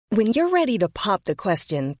When you're ready to pop the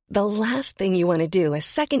question, the last thing you want to do is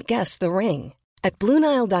second-guess the ring. At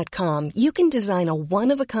BlueNile.com, you can design a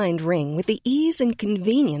one-of-a-kind ring with the ease and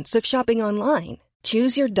convenience of shopping online.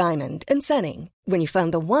 Choose your diamond and setting. When you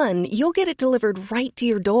find the one, you'll get it delivered right to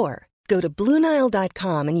your door. Go to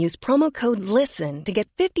BlueNile.com and use promo code LISTEN to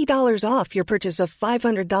get $50 off your purchase of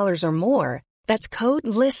 $500 or more. That's code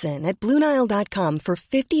LISTEN at BlueNile.com for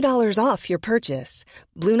 $50 off your purchase.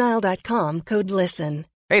 BlueNile.com, code LISTEN.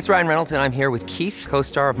 Hey, it's Ryan Reynolds, and I'm here with Keith,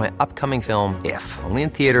 co-star of my upcoming film, If, only in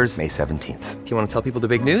theaters May 17th. Do you want to tell people the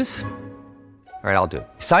big news? All right, I'll do it.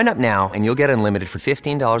 Sign up now and you'll get unlimited for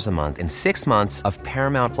 $15 a month and 6 months of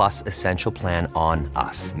Paramount Plus Essential Plan on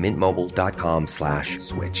us.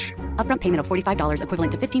 MintMobile.com/switch. Upfront payment of $45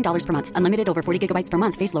 equivalent to $15 per month. Unlimited over 40 gigabytes per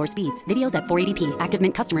month. Face lower speeds. Videos at 480p. Active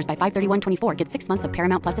Mint customers by 531.24 get 6 months of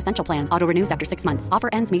Paramount Plus Essential Plan. Auto renews after 6 months. Offer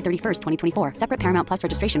ends May 31st, 2024. Separate Paramount Plus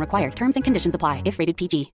registration required. Terms and conditions apply if rated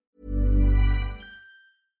PG.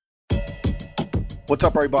 What's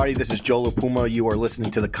up, everybody? This is Joe LaPuma. You are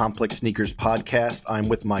listening to the Complex Sneakers Podcast. I'm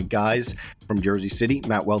with my guys from Jersey City,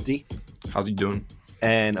 Matt Welty. How's he doing?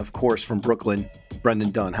 And, of course, from Brooklyn,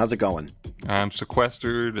 Brendan Dunn. How's it going? I'm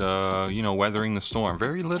sequestered, weathering the storm.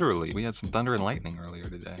 Very literally. We had some thunder and lightning earlier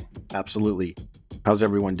today. Absolutely. How's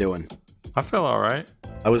everyone doing? I feel all right.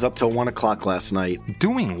 I was up till 1 o'clock last night.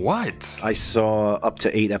 Doing what? I saw up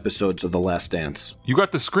to 8 episodes of The Last Dance. You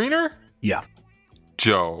got the screener? Yeah.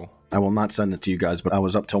 Joe. I will not send it to you guys, but I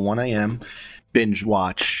was up till 1 a.m., binge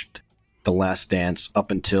watched The Last Dance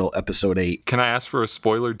up until episode 8. Can I ask for a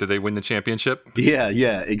spoiler? Did they win the championship?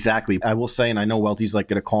 Yeah, exactly. I will say, and I know Welty's like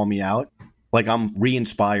going to call me out, like I'm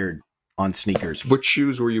re-inspired on sneakers. What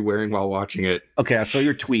shoes were you wearing while watching it? Okay, I saw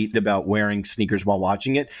your tweet about wearing sneakers while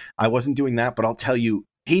watching it. I wasn't doing that, but I'll tell you,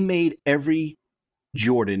 he made every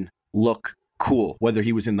Jordan look cool, whether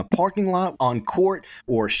he was in the parking lot, on court,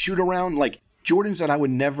 or shoot around. Like Jordans that I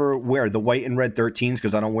would never wear, the white and red 13s,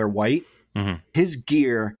 because I don't wear white. Mm-hmm. His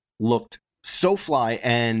gear looked so fly,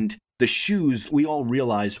 and the shoes, we all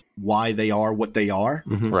realize why they are what they are.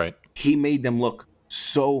 Mm-hmm. Right. He made them look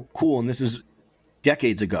so cool, and this is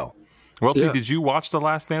decades ago. Well, Did you watch The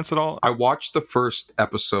Last Dance at all? I watched the first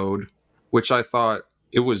episode, which I thought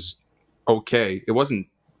it was okay. It wasn't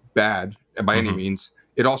bad by any means.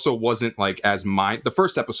 It also wasn't like as the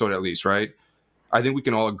first episode at least, right? I think we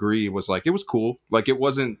can all agree it was cool. Like it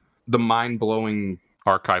wasn't the mind-blowing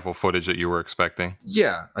archival footage that you were expecting.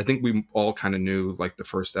 Yeah, I think we all kind of knew like the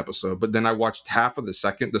first episode, but then I watched half of the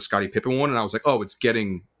Scottie Pippen one, and I was like, oh, it's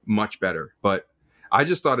getting much better. But I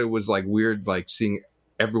just thought it was like weird, like seeing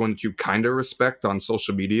everyone that you kind of respect on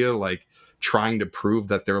social media, like trying to prove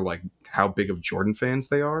that they're like how big of Jordan fans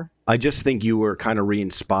they are. I just think you were kind of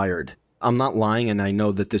re-inspired. I'm not lying, and I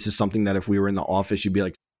know that this is something that if we were in the office, you'd be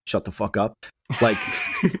like, shut the fuck up. Like,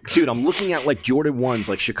 dude, I'm looking at like Jordan 1s,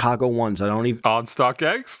 like Chicago 1s. I don't even... On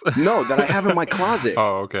StockX? No, that I have in my closet.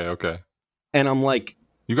 Oh, okay. And I'm like...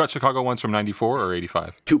 You got Chicago 1s from 94 or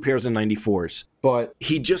 85? 2 pairs of 94s. But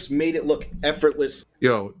he just made it look effortless.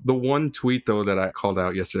 Yo, the one tweet, though, that I called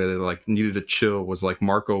out yesterday that like needed to chill was like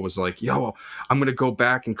Marco was like, yo, I'm going to go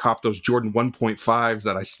back and cop those Jordan 1.5s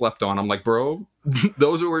that I slept on. I'm like, bro,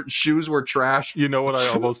 those shoes were trash. You know what? I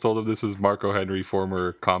almost told him, this is Marco Henry,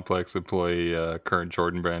 former Complex employee, current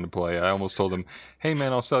Jordan Brand employee. I almost told him, hey,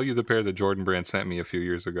 man, I'll sell you the pair that Jordan Brand sent me a few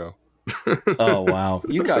years ago. Oh, wow.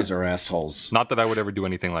 You guys are assholes. Not that I would ever do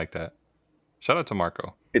anything like that. Shout out to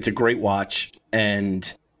Marco. It's a great watch,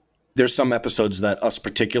 and there's some episodes that us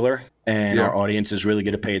particular and our audience is really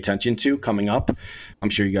going to pay attention to coming up. I'm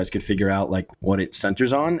sure you guys could figure out like what it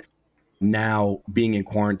centers on. Now, being in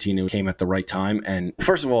quarantine, it came at the right time. And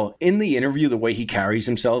first of all, in the interview, the way he carries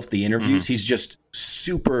himself, the interviews, he's just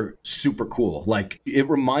super, super cool. Like, it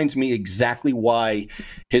reminds me exactly why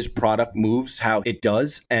his product moves how it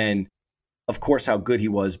does. And, of course, how good he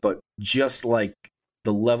was. But just like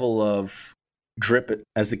the level of drip,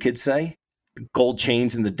 as the kids say, gold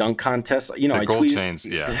chains in the dunk contest. You know, the gold chains,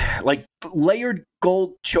 yeah. Like, layered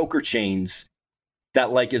gold choker chains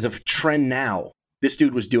that, like, is a trend now. This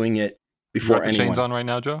dude was doing it before anyone. You got the chains on right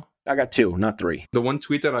now, Joe? I got 2, not 3. The one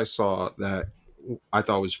tweet that I saw that I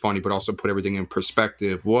thought was funny, but also put everything in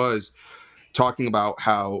perspective, was talking about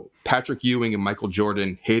how Patrick Ewing and Michael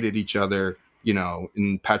Jordan hated each other, you know,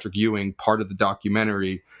 and Patrick Ewing, part of the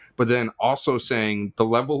documentary, but then also saying the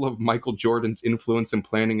level of Michael Jordan's influence in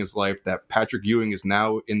planning his life, that Patrick Ewing is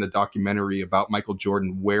now in the documentary about Michael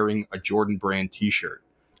Jordan wearing a Jordan Brand t-shirt.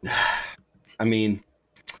 I mean,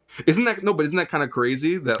 Isn't that kind of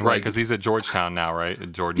crazy? That right, because he's at Georgetown now,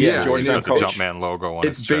 right? Jordan. Yeah, Georgetown has a Jumpman logo on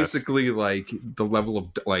his chest. It's basically like the level of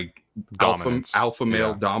like alpha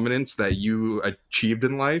male dominance that you achieved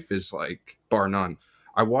in life is like bar none.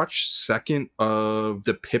 I watched second of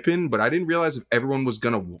the Pippin, but I didn't realize if everyone was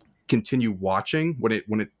gonna continue watching when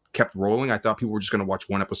it kept rolling. I thought people were just gonna watch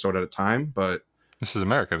one episode at a time, but this is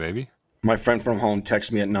America, baby. My friend from home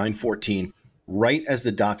texted me at 9:14, right as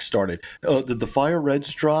the doc started. Oh, did the Fire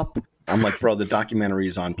Reds drop? I'm like, bro, the documentary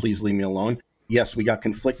is on. Please leave me alone. Yes, we got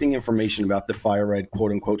conflicting information about the Fire Red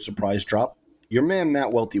quote-unquote surprise drop. Your man,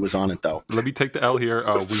 Matt Welty, was on it, though. Let me take the L here.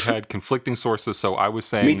 We had conflicting sources, so I was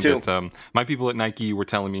saying that my people at Nike were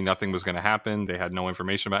telling me nothing was going to happen. They had no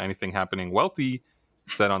information about anything happening. Welty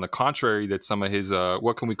said on the contrary that some of his,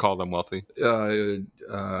 what can we call them, Welty?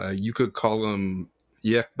 You could call them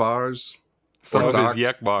Yek bars. Some of his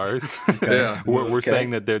Yek bars. Yeah. We're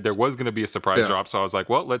saying that there was going to be a surprise drop. So I was like,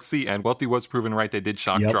 well, let's see. And Welty was proven right. They did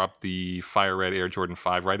drop the Fire Red Air Jordan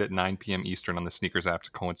 5 right at 9 p.m. Eastern on the Sneakers app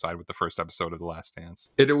to coincide with the first episode of The Last Dance.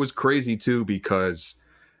 It was crazy, too, because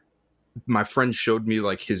my friend showed me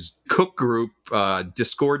like his cook group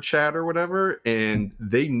Discord chat or whatever, and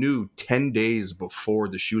they knew 10 days before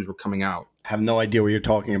the shoes were coming out. Have no idea what you're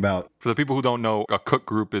talking about. For the people who don't know, a cook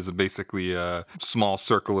group is basically a small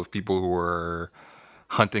circle of people who are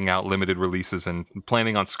hunting out limited releases and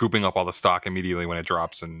planning on scooping up all the stock immediately when it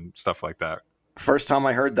drops and stuff like that. First time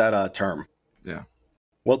I heard that term. Yeah.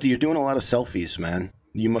 Welty, you're doing a lot of selfies, man.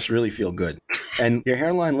 You must really feel good. And your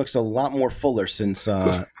hairline looks a lot more fuller since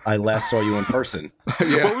I last saw you in person.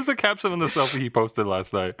 Yeah. What was the caption on the selfie he posted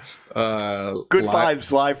last night? Good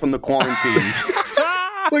vibes live from the quarantine.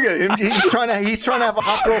 Look at him. He's trying to have a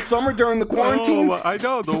hot girl summer during the quarantine. Oh, I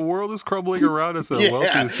know. The world is crumbling around us, and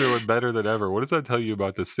Welty is feeling better than ever. What does that tell you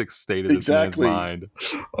about the sick state of this man's mind?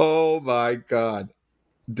 Oh, my God.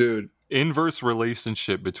 Dude. Inverse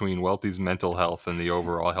relationship between Welty's mental health and the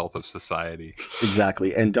overall health of society.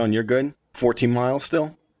 Exactly. And Don, you're good? 14 miles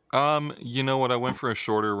still? You know what? I went for a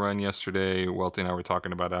shorter run yesterday. Welty and I were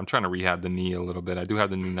talking about it. I'm trying to rehab the knee a little bit. I do have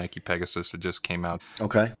the new Nike Pegasus that just came out.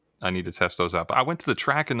 Okay. I need to test those out. But I went to the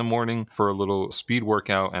track in the morning for a little speed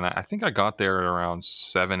workout, and I think I got there at around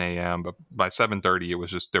 7 a.m. But by 7:30, it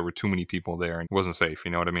was just there were too many people there, and it wasn't safe.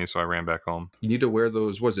 You know what I mean? So I ran back home. You need to wear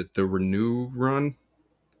those. Was it the Renew Run?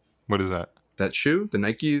 What is that? That shoe, the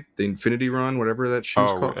Nike, the Infinity Run, whatever that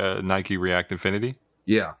shoe's called. Nike React Infinity.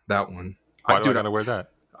 Yeah, that one. Why do I gotta wear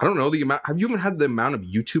that? I don't know the amount. Have you even had the amount of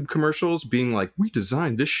YouTube commercials being like, "We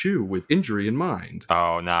designed this shoe with injury in mind"?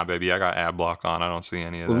 Oh, nah, baby, I got ad block on. I don't see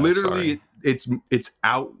any of that. Literally, it's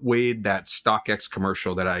outweighed that StockX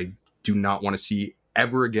commercial that I do not want to see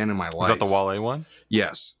ever again in my life. Is that the Wale one?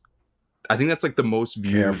 Yes, I think that's like the most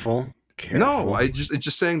viewed. Careful. No, it's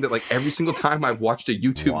just saying that like every single time I've watched a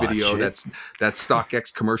YouTube video, that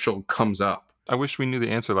StockX commercial comes up. I wish we knew the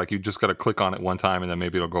answer. Like, you just got to click on it one time and then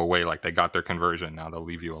maybe it'll go away. Like, they got their conversion. Now they'll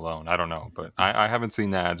leave you alone. I don't know. But I haven't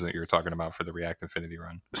seen the ads that you're talking about for the React Infinity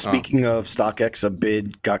Run. Speaking of StockX, a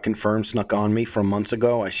bid got confirmed, snuck on me from months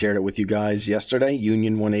ago. I shared it with you guys yesterday.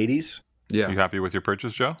 Union 180s. Yeah. You happy with your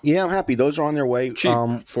purchase, Joe? Yeah, I'm happy. Those are on their way. Cheap.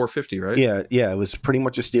 $450, right? Yeah. It was pretty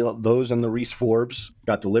much a steal. Those and the Reese Forbes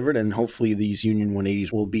got delivered, and hopefully these Union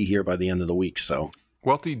 180s will be here by the end of the week. So.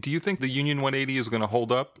 Welty, do you think the Union 180 is going to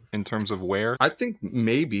hold up in terms of wear? I think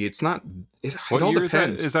maybe. It's not. It what all year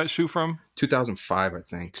depends. Is that shoe from? 2005, I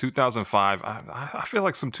think. 2005. I feel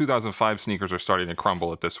like some 2005 sneakers are starting to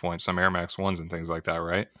crumble at this point. Some Air Max 1s and things like that,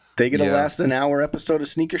 right? They get a last an hour episode of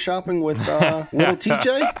Sneaker Shopping with little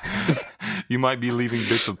TJ? You might be leaving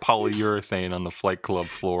bits of polyurethane on the Flight Club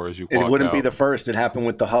floor as you walk out. It wouldn't be the first. It happened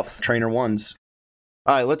with the Huff Trainer 1s.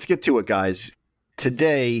 All right, let's get to it, guys.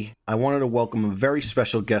 Today, I wanted to welcome a very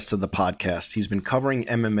special guest to the podcast. He's been covering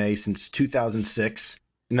MMA since 2006,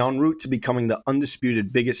 and en route to becoming the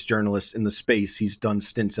undisputed biggest journalist in the space, he's done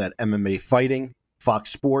stints at MMA Fighting,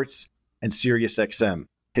 Fox Sports, and SiriusXM.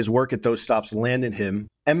 His work at those stops landed him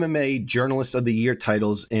MMA Journalist of the Year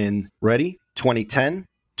titles in, ready? 2010,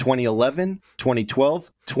 2011,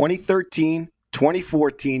 2012, 2013,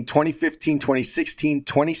 2014, 2015, 2016,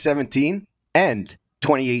 2017, and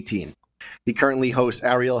 2018. He currently hosts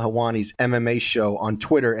Ariel Helwani's MMA show on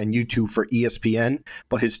Twitter and YouTube for ESPN,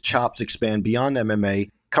 but his chops expand beyond MMA,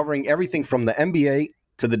 covering everything from the NBA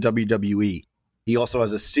to the WWE. He also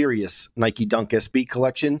has a serious Nike Dunk SB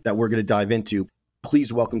collection that we're going to dive into.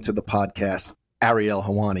 Please welcome to the podcast, Ariel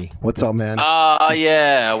Helwani. What's up, man?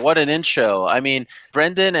 Yeah. What an intro. I mean,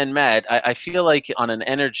 Brendan and Matt, I feel like on an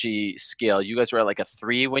energy scale, you guys were at like a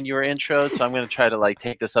 3 when you were introed. So I'm going to try to like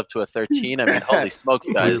take this up to a 13. I mean, holy smokes,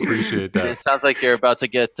 guys. We appreciate that. It sounds like you're about to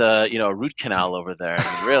get, a root canal over there.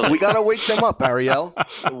 I mean, really. We got to wake them up, Ariel.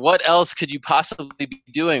 What else could you possibly be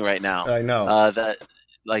doing right now? I know.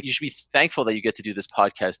 Like, you should be thankful that you get to do this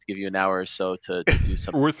podcast to give you an hour or so to do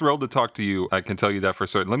something. We're thrilled to talk to you. I can tell you that for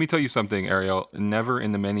certain. Let me tell you something, Ariel. Never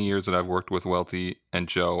in the many years that I've worked with Welty and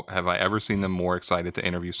Joe have I ever seen them more excited to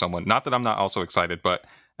interview someone. Not that I'm not also excited, but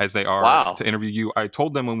as they are to interview you. I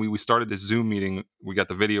told them when we started this Zoom meeting, we got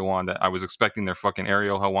the video on, that I was expecting their fucking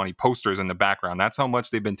Ariel Helwani posters in the background. That's how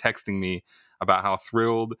much they've been texting me about how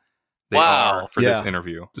thrilled they are for this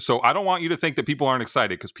interview. So I don't want you to think that people aren't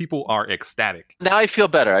excited, because people are ecstatic. Now I feel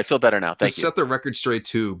better. I feel better now. Thank you. To set the record straight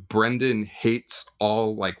too, Brendan hates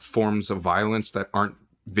all like forms of violence that aren't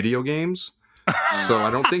video games. So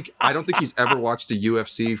I don't think he's ever watched a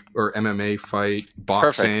UFC or MMA fight,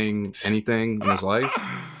 boxing, anything in his life.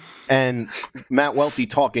 And Matt Welty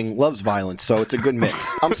talking loves violence, so it's a good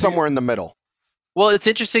mix. I'm somewhere in the middle. Well, it's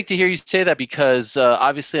interesting to hear you say that, because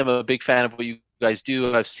obviously I'm a big fan of what you guys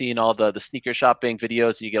do. I've seen all the sneaker shopping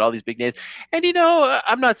videos, and you get all these big names. And,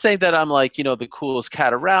 I'm not saying that I'm like, the coolest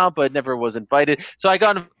cat around, but never was invited. So I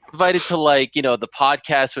got invited to the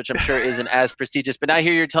podcast, which I'm sure isn't as prestigious. But now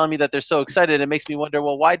here you're telling me that they're so excited. It makes me wonder,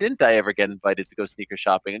 well, why didn't I ever get invited to go sneaker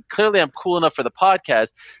shopping? And clearly I'm cool enough for the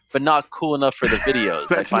podcast, but not cool enough for the videos.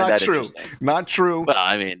 That's I find not that true. Not true. Well,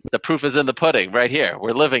 I mean, the proof is in the pudding right here.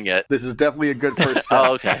 We're living it. This is definitely a good first step.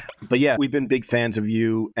 Oh, okay. But yeah, we've been big fans of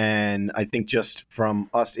you. And I think just from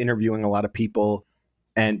us interviewing a lot of people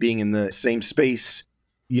and being in the same space,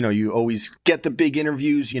 you always get the big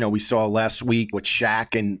interviews. We saw last week with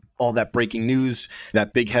Shaq and all that breaking news,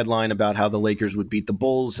 that big headline about how the Lakers would beat the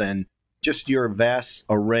Bulls, and just your vast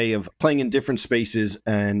array of playing in different spaces,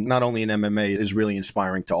 and not only in MMA, is really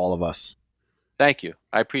inspiring to all of us. Thank you.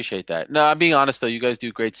 I appreciate that. No, I'm being honest though. You guys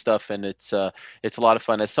do great stuff, and it's a lot of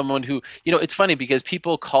fun. As someone who, it's funny because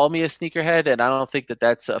people call me a sneakerhead, and I don't think that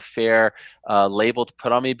that's a fair label to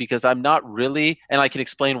put on me, because I'm not really, and I can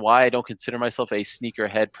explain why I don't consider myself a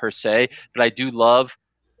sneakerhead per se, but I do love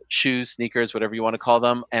shoes, sneakers, whatever you want to call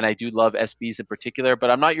them. And I do love SBs in particular, but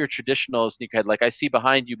I'm not your traditional sneakerhead. Like I see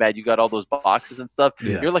behind you, Matt, you got all those boxes and stuff.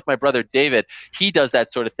 Yeah. You're like my brother, David. He does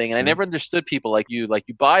that sort of thing. And I never understood people like you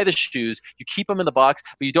buy the shoes, you keep them in the box,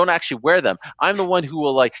 but you don't actually wear them. I'm the one who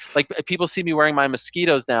will like people see me wearing my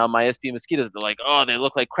mosquitoes now, my SB mosquitoes. They're like, oh, they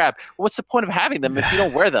look like crap. What's the point of having them if you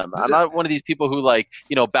don't wear them? I'm not one of these people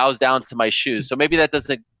who bows down to my shoes. So maybe that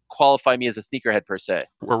doesn't qualify me as a sneakerhead per se.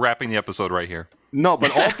 We're wrapping the episode right here. No,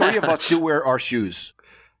 but all three of us do wear our shoes.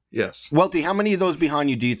 Yes. Welty, how many of those behind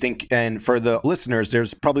you do you think? And for the listeners,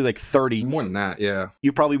 there's probably like 30. More than that, yeah.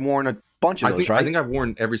 You've probably worn a bunch of those, right? I think I've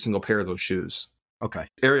worn every single pair of those shoes. Okay.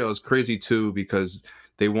 Ariel is crazy too, because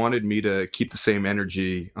they wanted me to keep the same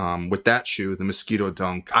energy with that shoe, the Mosquito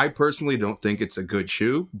Dunk. I personally don't think it's a good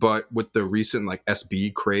shoe, but with the recent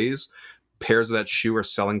SB craze, pairs of that shoe are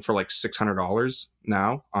selling for like $600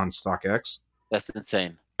 now on StockX. That's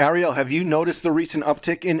insane. Ariel, have you noticed the recent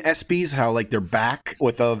uptick in SBs? How they're back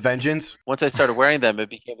with a vengeance? Once I started wearing them, it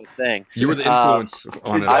became a thing. You were the influence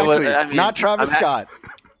on exactly. it. I mean, not Travis Scott.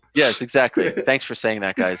 Yes, exactly. Thanks for saying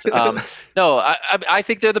that, guys. No, I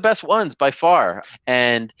think they're the best ones by far.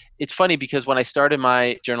 And it's funny because when I started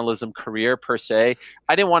my journalism career per se,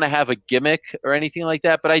 I didn't want to have a gimmick or anything like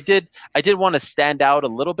that, but I did want to stand out a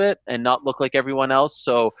little bit and not look like everyone else.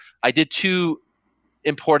 So I did two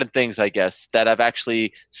important things, I guess, that I've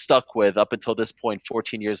actually stuck with up until this point,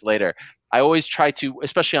 14 years later. I always try to,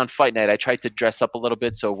 especially on fight night, I tried to dress up a little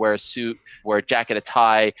bit. So wear a suit, wear a jacket, a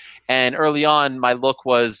tie. And early on, my look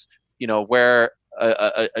was, wear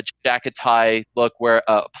a jacket tie look, wear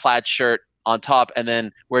a plaid shirt on top, and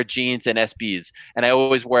then wear jeans and SBs. And I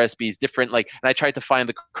always wear SBs different, and I tried to find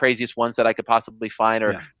the craziest ones that I could possibly find,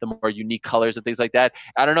 or the more unique colors and things like that.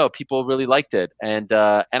 I don't know, people really liked it, and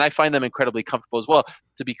I find them incredibly comfortable as well.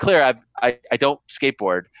 To be clear, I don't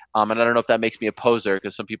skateboard, and I don't know if that makes me a poser,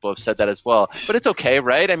 because some people have said that as well. But it's okay,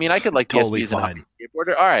 right? I mean, I could like totally SBs and not be a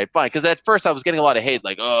skateboarder. All right, fine. Because at first I was getting a lot of hate,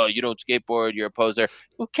 like, oh, you don't skateboard, you're a poser.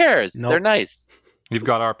 Who cares? Nope. They're nice. You've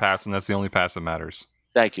got our pass, and that's the only pass that matters.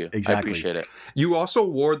 Thank you. Exactly. I appreciate it. You also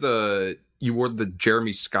wore the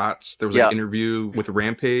Jeremy Scott's. There was an interview with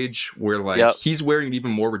Rampage where he's wearing an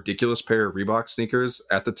even more ridiculous pair of Reebok sneakers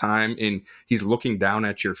at the time, and he's looking down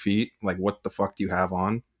at your feet like, what the fuck do you have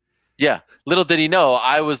on? Yeah. Little did he know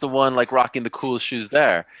I was the one rocking the coolest shoes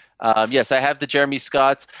there. Yes, I have the Jeremy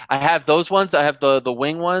Scotts. I have those ones. I have the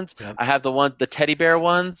wing ones. Yep. I have the teddy bear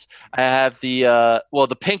ones. I have the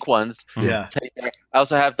the pink ones. Yeah. Teddy bear. I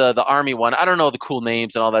also have the army one. I don't know the cool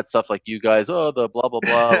names and all that stuff like you guys. Oh, the blah blah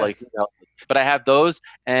blah. But I have those,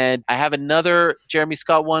 and I have another Jeremy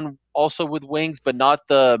Scott one also with wings, but not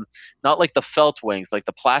like the felt wings, like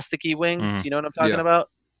the plasticky wings. You know what I'm talking about?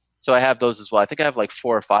 So I have those as well. I think I have like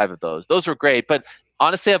 4 or 5 of those. Those were great, but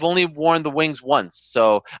honestly, I've only worn the wings once.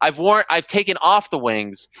 So I've taken off the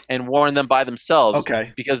wings and worn them by themselves.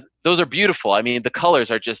 Okay. Because those are beautiful. I mean, the colors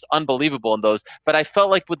are just unbelievable in those. But I felt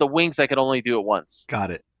like with the wings, I could only do it once. Got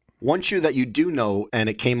it. One shoe that you do know, and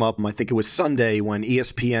it came up, I think it was Sunday when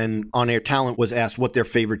ESPN On Air Talent was asked what their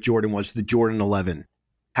favorite Jordan was, the Jordan 11.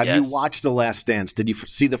 Have you watched The Last Dance? Did you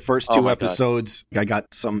see the first 2 episodes? God. I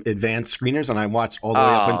got some advanced screeners, and I watched all the way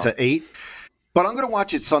up into 8. But I'm going to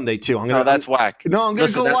watch it Sunday too. That's whack. No, I'm going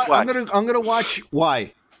to go. I'm going to watch.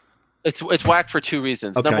 Why? It's whack for 2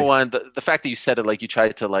 reasons. Okay. Number one, the fact that you said it like you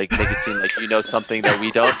tried to like make it seem like you know something that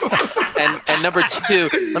we don't. And number 2,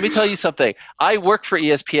 let me tell you something. I work for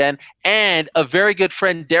ESPN, and a very good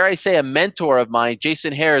friend, dare I say, a mentor of mine,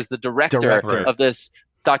 Jason Hare, is the director. Of this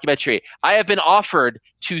documentary. I have been offered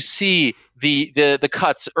to see the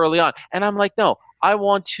cuts early on, and I'm like, no. I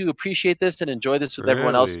want to appreciate this and enjoy this with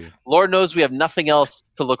everyone else. Lord knows we have nothing else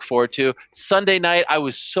to look forward to. Sunday night, I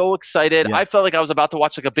was so excited. Yeah. I felt like I was about to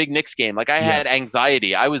watch like a big Knicks game. Like I had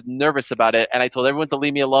anxiety. I was nervous about it, and I told everyone to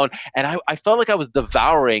leave me alone. And I felt like I was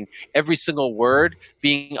devouring every single word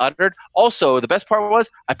being uttered. Also, the best part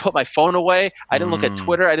was I put my phone away. I didn't look at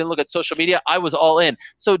Twitter. I didn't look at social media. I was all in.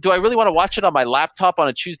 So do I really want to watch it on my laptop on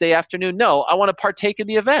a Tuesday afternoon? No, I want to partake in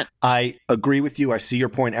the event. I agree with you. I see your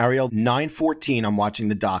point, Ariel. 9:14, I'm watching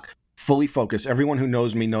the doc. Fully focused. Everyone who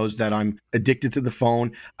knows me knows that I'm addicted to the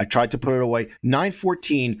phone. I tried to put it away.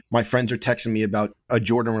 9:14, my friends are texting me about a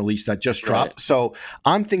Jordan release that just dropped. So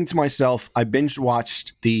I'm thinking to myself, I binge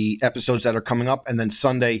watched the episodes that are coming up, and then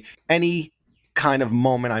Sunday, any kind of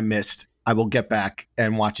moment I missed, I will get back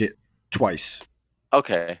and watch it twice.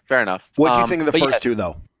 Okay, fair enough. What do you think of the first 2,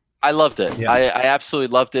 though? I loved it. Yeah. I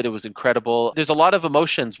absolutely loved it. It was incredible. There's a lot of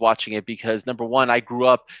emotions watching it because, number one, I grew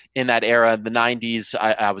up in that era, in the 90s.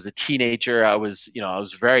 I was a teenager. I was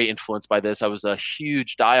very influenced by this. I was a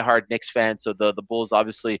huge diehard Knicks fan. So the Bulls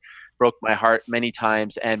obviously broke my heart many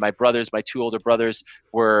times. And my 2 older brothers,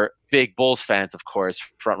 were big Bulls fans, of course,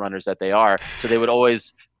 front runners that they are. So they would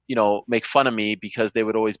always make fun of me because they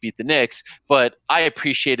would always beat the Knicks, but I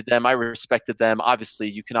appreciated them. I respected them.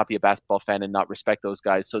 Obviously, you cannot be a basketball fan and not respect those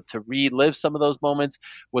guys. So to relive some of those moments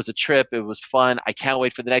was a trip. It was fun. I can't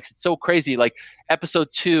wait for the next. It's so crazy. Like episode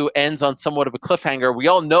 2 ends on somewhat of a cliffhanger. We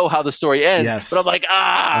all know how the story ends, but I'm like,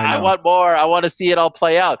 I want more. I want to see it all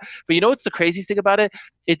play out. But you know what's the craziest thing about it?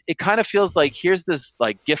 It kind of feels like here's this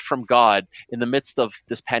like gift from God in the midst of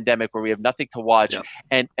this pandemic where we have nothing to watch.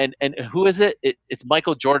 Yep. And who is it? It's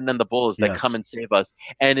Michael Jordan and the Bulls that come and save us.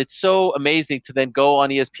 And it's so amazing to then go on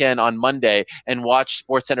ESPN on Monday and watch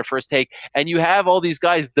SportsCenter First Take. And you have all these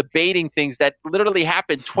guys debating things that literally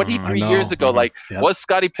happened 23 years ago. Like, was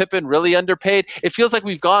Scottie Pippen really underpaid? It feels like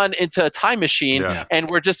we've gone into a time machine and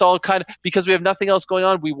we're just all kind of, because we have nothing else going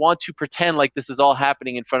on, we want to pretend like this is all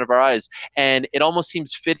happening in front of our eyes. And it almost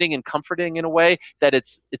seems fitting and comforting in a way that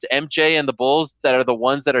it's MJ and the Bulls that are the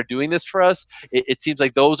ones that are doing this for us. It seems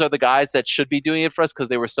like those are the guys that should be doing it for us because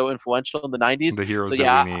they were so influential in the 90s. The heroes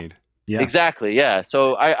that we need. Yeah, exactly. Yeah.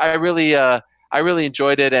 So I really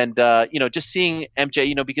enjoyed it. And, just seeing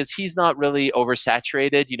MJ, because he's not really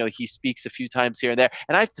oversaturated, he speaks a few times here and there.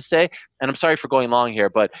 And I have to say, and I'm sorry for going long here,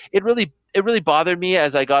 but it really bothered me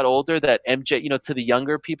as I got older that MJ, to the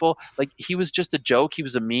younger people, like he was just a joke. He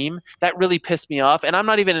was a meme. That really pissed me off. And I'm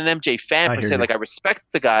not even an MJ fan per se. Like I respect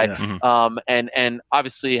the guy, and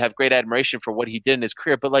obviously have great admiration for what he did in his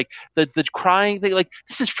career. But like the crying thing, like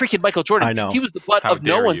this is freaking Michael Jordan. I know. He was the butt of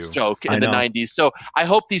no one's joke in the 90s. So I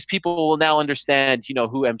hope these people will now understand, who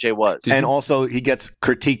MJ was. And also he gets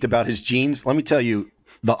critiqued about his jeans. Let me tell you,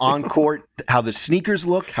 the on-court, how the sneakers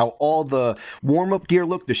look, how all the warm-up gear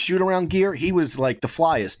look, the shoot-around gear, he was like the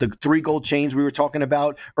flyest. The 3 gold chains we were talking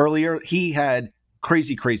about earlier, he had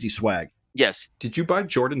crazy, crazy swag. Yes. Did you buy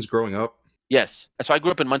Jordans growing up? Yes. So I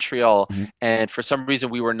grew up in Montreal, and for some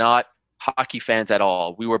reason we were not hockey fans at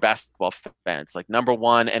all. We were basketball fans, like number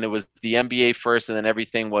one, and it was the NBA first, and then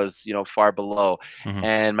everything was, far below.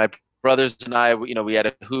 And my brothers and I, we had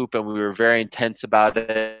a hoop, and we were very intense about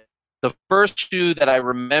it. The first shoe that I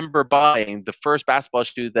remember buying, the first basketball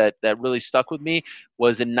shoe that really stuck with me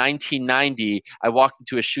was in 1990. I walked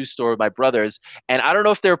into a shoe store with my brothers, and I don't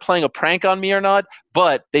know if they were playing a prank on me or not,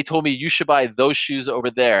 but they told me you should buy those shoes over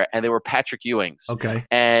there, and they were Patrick Ewing's. Okay.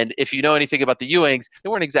 And if you know anything about the Ewings, they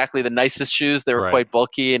weren't exactly the nicest shoes. They were quite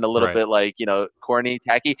bulky and a little bit like, corny,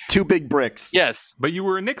 tacky. 2 big bricks. Yes. But you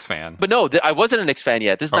were a Knicks fan. But no, I wasn't a Knicks fan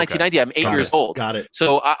yet. This is 1990. I'm 8 years old. Got it.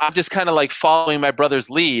 So I'm just kind of like following my brother's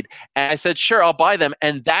lead. And I said, sure, I'll buy them.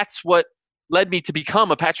 And that's what led me to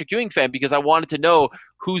become a Patrick Ewing fan, because I wanted to know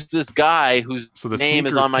who's this guy whose name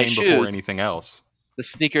is on my shoes. Before anything else. The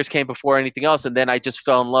sneakers came before anything else, and then I just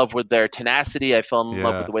fell in love with their tenacity. I fell in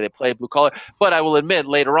love with the way they play blue collar. But I will admit,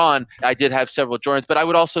 later on, I did have several Jordans. But I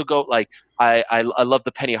would also go like I love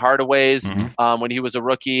the Penny Hardaways when he was a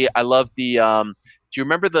rookie. I love the. Do you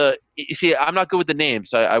remember the? You see, I'm not good with the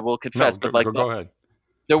names. I will confess. No, but go ahead.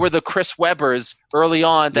 There were the Chris Webbers early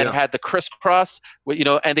on that had the crisscross,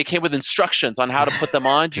 and they came with instructions on how to put them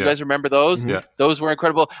on. Do you guys remember those? Yeah. Those were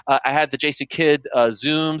incredible. I had the Jason Kidd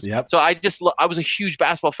Zooms. Yep. So I was a huge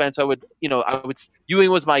basketball fan. So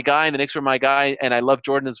Ewing was my guy and the Knicks were my guy, and I loved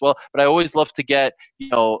Jordan as well. But I always loved to get,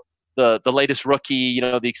 the latest rookie,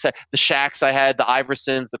 the Shaqs I had, the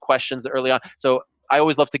Iversons, the questions early on. So I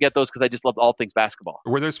always loved to get those because I just loved all things basketball.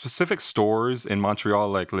 Were there specific stores in Montreal,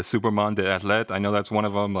 like Le Superman de Athlète? I know that's one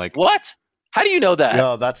of them. Like what? How do you know that?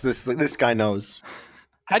 No, that's this guy knows.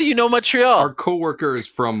 How do you know Montreal? Our coworker is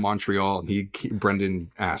from Montreal. Brendan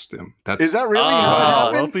asked him. Is that really how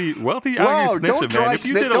it happened? Wealthy out here snitching, man. If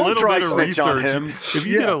you did a little bit of research,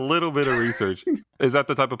 did a little bit of research, is that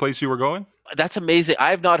the type of place you were going? That's amazing.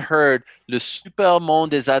 I have not heard Le Superman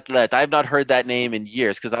des Athlètes. I have not heard that name in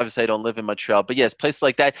years because obviously I don't live in Montreal. But yes, places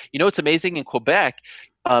like that. It's amazing in Quebec.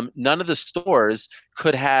 None of the stores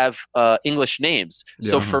could have English names.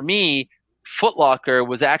 Yeah. So for me, Foot Locker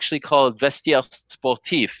was actually called Vestiaire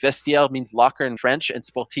Sportif. Vestiaire means locker in French, and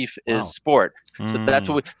sportif is sport. So that's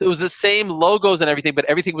what it was, the same logos and everything, but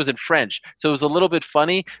everything was in French. So it was a little bit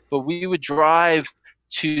funny, but we would drive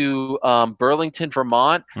to Burlington,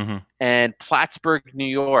 Vermont, and Plattsburgh, New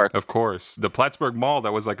York. Of course. The Plattsburgh Mall,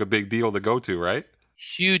 that was like a big deal to go to, right?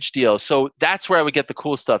 Huge deal. So that's where I would get the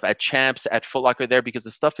cool stuff at Champs, at Foot Locker there, because the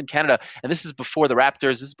stuff in Canada, and this is before the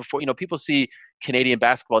Raptors, this is before, people see Canadian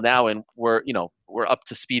basketball now and we're up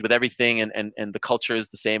to speed with everything and the culture is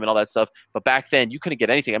the same and all that stuff. But back then you couldn't get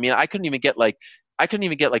anything. I mean, I couldn't even get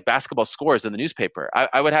basketball scores in the newspaper.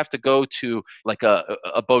 I would have to go to like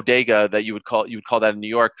a bodega that you would call that in New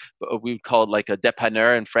York. We would call it like a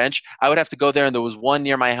dépanneur in French. I would have to go there, and there was one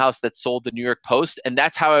near my house that sold the New York Post, and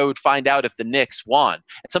that's how I would find out if the Knicks won.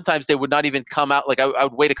 And sometimes they would not even come out. Like I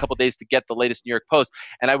would wait a couple days to get the latest New York Post,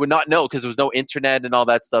 and I would not know because there was no internet and all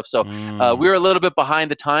that stuff. So we were a little bit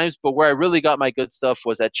behind the times, but where I really got my good stuff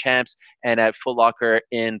was at Champs and at Foot Locker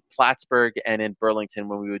in Plattsburgh and in Burlington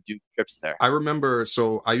when we would do trips there. I remember,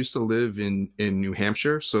 so I used to live in New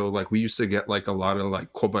Hampshire. So like we used to get like a lot of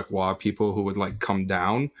like Quebecois people who would like come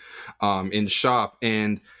down in shop.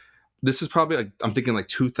 And this is probably like, I'm thinking like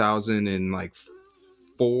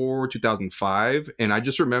 2004, 2005. And I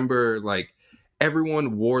just remember like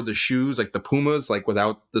everyone wore the shoes, like the Pumas, like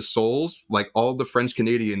without the soles. Like all the French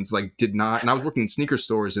Canadians like did not. And I was working in sneaker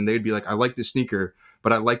stores and they'd be like, I like this sneaker,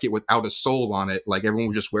 but I like it without a sole on it. Like everyone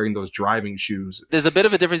was just wearing those driving shoes. There's a bit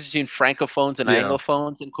of a difference between francophones and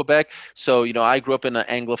anglophones in Quebec. So, I grew up in an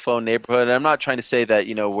anglophone neighborhood, and I'm not trying to say that,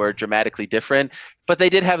 we're dramatically different, but they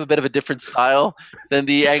did have a bit of a different style than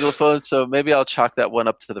the anglophones. So maybe I'll chalk that one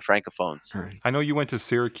up to the francophones. Right. I know you went to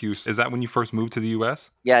Syracuse. Is that when you first moved to the U.S.?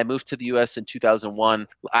 Yeah, I moved to the U.S. in 2001.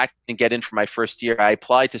 I didn't get in for my first year. I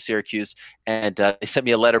applied to Syracuse, and they sent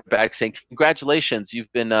me a letter back saying, "Congratulations,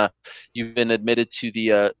 you've been admitted to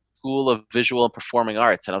the School of Visual and Performing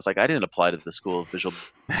Arts." And I was like, I didn't apply to the School of Visual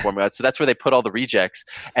and Performing Arts. So that's where they put all the rejects.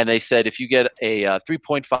 And they said, if you get a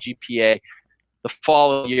 3.5 GPA, the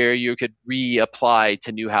following year you could reapply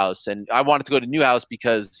to Newhouse. And I wanted to go to Newhouse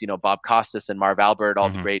because, Bob Costas and Marv Albert, all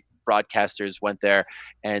the great broadcasters went there.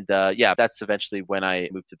 And that's eventually when I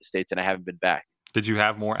moved to the States, and I haven't been back. Did you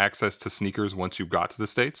have more access to sneakers once you got to the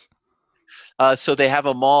States? So they have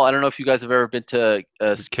a mall. I don't know if you guys have ever been to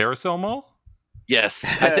Carousel Mall? Yes.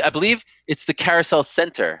 I believe it's the Carousel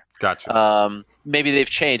Center. Gotcha. Maybe they've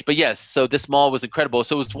changed, but yes. So this mall was incredible.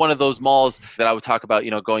 So it was one of those malls that I would talk about,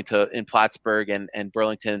 going to in Plattsburgh and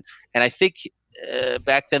Burlington. And I think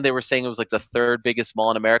back then they were saying it was like the third biggest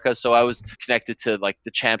mall in America. So I was connected to like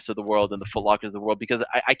the Champs of the world and the Foot Lockers of the world, because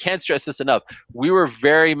I can't stress this enough. We were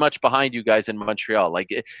very much behind you guys in Montreal. Like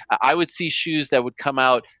I would see shoes that would come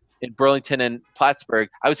out in Burlington and Plattsburgh.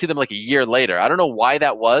 I would see them like a year later. I don't know why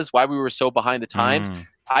that was, why we were so behind the times.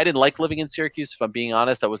 I didn't like living in Syracuse, if I'm being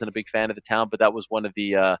honest. I wasn't a big fan of the town, but that was one of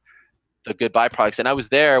the the good byproducts. And I was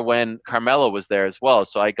there when Carmelo was there as well.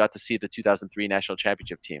 So I got to see the 2003 national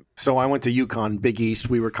championship team. So I went to UConn, Big East.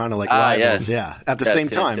 We were kind of like rivals, at the same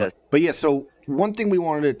time. Yes. But yeah, so one thing we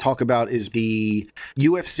wanted to talk about is the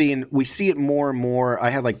UFC, and we see it more and more.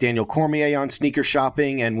 I had like Daniel Cormier on Sneaker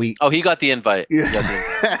Shopping, and he got the invite.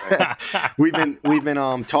 we've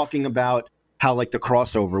been talking about how like the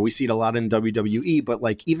crossover, we see it a lot in WWE, but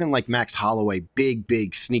like even like Max Holloway, big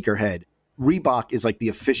sneakerhead. Reebok is like the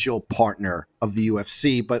official partner of the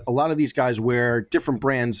UFC, but a lot of these guys wear different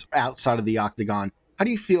brands outside of the octagon. How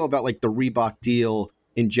do you feel about like the Reebok deal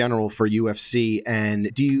in general for UFC?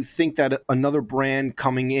 And do you think that another brand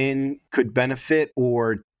coming in could benefit,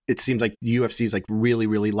 or it seems like the UFC is like really,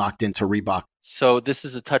 really locked into Reebok? So this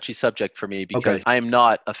is a touchy subject for me because I am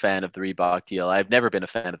not a fan of the Reebok deal. I've never been a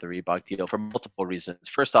fan of the Reebok deal for multiple reasons.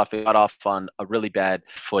 First off, it got off on a really bad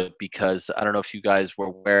foot because I don't know if you guys were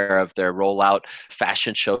aware of their rollout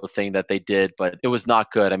fashion show thing that they did, but it was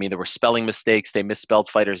not good. I mean, there were spelling mistakes. They misspelled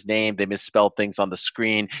fighters' name. They misspelled things on the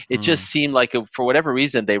screen. It just seemed like, for whatever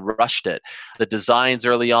reason, they rushed it. The designs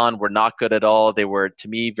early on were not good at all. They were, to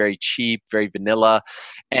me, very cheap, very vanilla.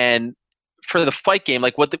 And for the fight game,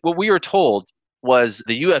 like what we were told was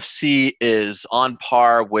the UFC is on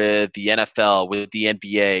par with the NFL, with the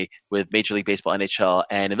NBA, with Major League Baseball, NHL,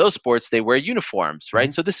 and in those sports, they wear uniforms, right?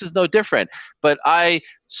 Mm-hmm. So this is no different. But I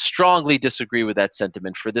strongly disagree with that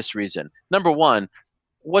sentiment for this reason. Number one,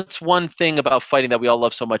 what's one thing about fighting that we all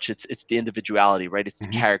love so much? It's the individuality, right? It's the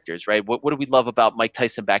characters, right? What do we love about Mike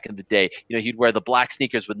Tyson back in the day? You know, he'd wear the black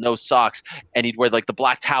sneakers with no socks, and he'd wear like the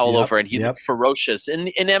black towel over, and he'd look ferocious.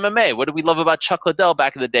 In MMA, what do we love about Chuck Liddell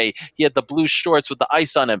back in the day? He had the blue shorts with the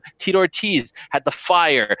ice on him. Tito Ortiz had the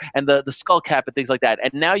fire and the skull cap and things like that.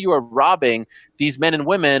 And now you are robbing these men and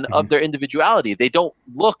women of their individuality. They don't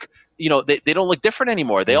look they don't look different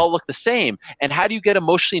anymore. They all look the same. And how do you get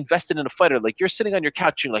emotionally invested in a fighter? Like, you're sitting on your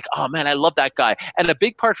couch, you're like, oh man, I love that guy. And a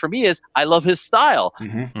big part for me is I love his style.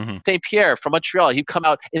 St. Pierre from Montreal, he'd come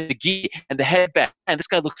out in the gi and the headband. And this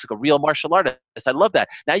guy looks like a real martial artist. I love that.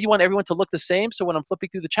 Now you want everyone to look the same. So when I'm flipping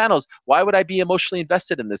through the channels, why would I be emotionally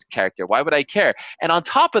invested in this character? Why would I care? And on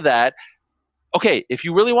top of that, okay, if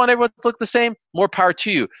you really want everyone to look the same, more power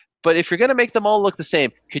to you. But if you're going to make them all look the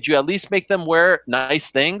same, could you at least make them wear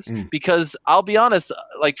nice things? Because I'll be honest,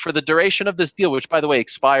 like for the duration of this deal, which by the way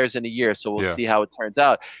expires in a year, so we'll see how it turns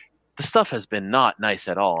out. The stuff has been not nice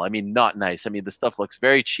at all. I mean, not nice. I mean, the stuff looks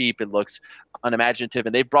very cheap. It looks unimaginative.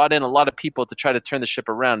 And they brought in a lot of people to try to turn the ship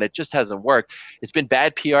around. It just hasn't worked. It's been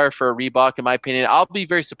bad PR for Reebok, in my opinion. I'll be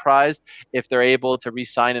very surprised if they're able to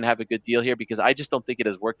re-sign and have a good deal here, because I just don't think it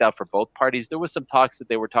has worked out for both parties. There was some talks that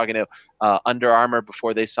they were talking to Under Armour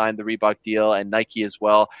before they signed the Reebok deal, and Nike as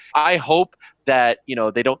well. I hope that,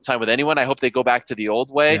 they don't sign with anyone. I hope they go back to the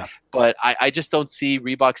old way. But I just don't see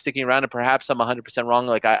Reebok sticking around. And perhaps I'm 100% wrong.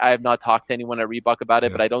 Like, I have not talked to anyone at Reebok about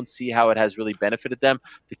it, but I don't see how it has really benefited them.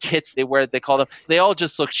 The kits they wear, they call them, they all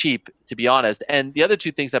just look cheap, to be honest. And the other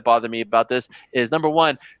two things that bother me about this is, number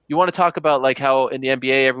one, you want to talk about like how in the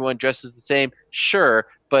NBA everyone dresses the same. Sure.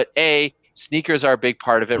 But sneakers are a big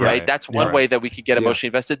part of it, right? That's one way that we could get emotionally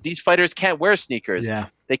invested. These fighters can't wear sneakers.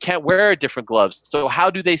 They can't wear different gloves. So how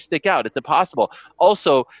do they stick out? It's impossible.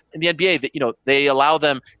 Also, in the NBA, they allow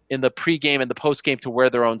them in the pregame and the postgame to wear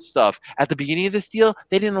their own stuff. At the beginning of this deal,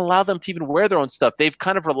 they didn't allow them to even wear their own stuff. They've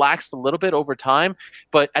kind of relaxed a little bit over time.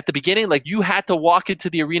 But at the beginning, like, you had to walk into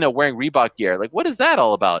the arena wearing Reebok gear. Like, what is that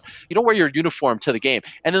all about? You don't wear your uniform to the game.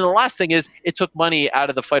 And then the last thing is, it took money out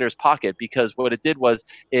of the fighter's pocket, because what it did was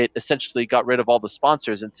it essentially got rid of all the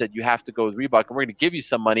sponsors and said, you have to go with Reebok and we're going to give you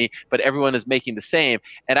some money, but everyone is making the same.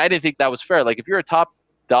 And I didn't think that was fair. Like, if you're a top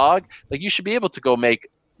dog, like, you should be able to go make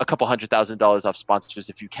a couple $100,000 off sponsors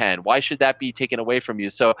if you can. Why should that be taken away from you?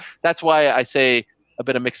 So that's why I say a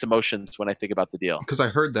bit of mixed emotions when I think about the deal. Because I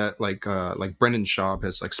heard that like Brendan Schaub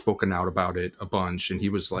has like spoken out about it a bunch, and he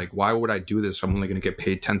was like, why would I do this? I'm only going to get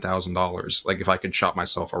paid $10,000. Like, if I could shop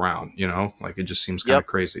myself around, like, it just seems kind of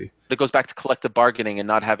crazy. It goes back to collective bargaining and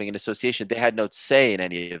not having an association. They had no say in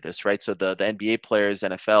any of this, right? So the NBA players,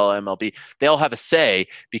 NFL, MLB, they all have a say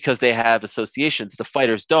because they have associations. The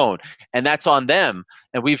fighters don't, and that's on them.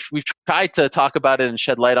 And we've tried to talk about it and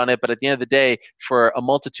shed light on it, but at the end of the day, for a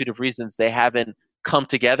multitude of reasons, they haven't come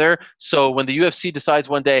together. So when the UFC decides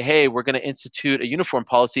one day, hey, we're going to institute a uniform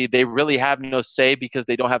policy, they really have no say because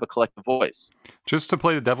they don't have a collective voice. Just to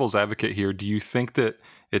play the devil's advocate here, do you think that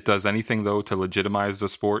it does anything, though, to legitimize the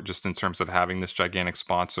sport, just in terms of having this gigantic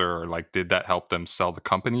sponsor? Or like, did that help them sell the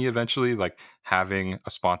company eventually? Like, having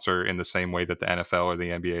a sponsor in the same way that the NFL or the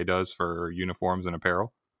NBA does for uniforms and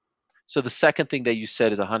apparel? So the second thing that you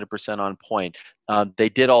said is 100% on point. They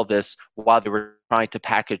did all this while they were trying to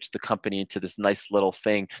package the company into this nice little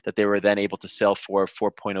thing that they were then able to sell for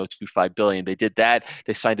 $4.025 billion. They did that.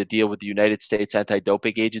 They signed a deal with the United States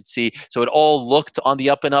Anti-Doping Agency. So it all looked on the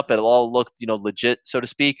up and up. It all looked, legit, so to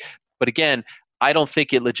speak. But again, I don't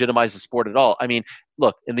think it legitimized the sport at all. I mean,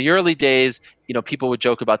 look, in the early days, people would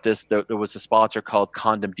joke about this. There was a sponsor called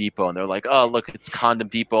Condom Depot, and they're like, oh, look, it's Condom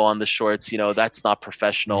Depot on the shorts. That's not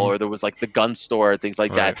professional. Or there was like the gun store, things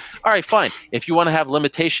like that. All right, fine. If you want to have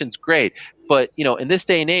limitations, great. But, in this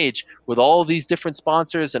day and age, with all these different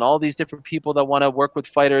sponsors and all these different people that want to work with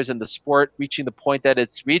fighters and the sport reaching the point that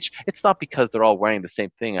it's reached, it's not because they're all wearing the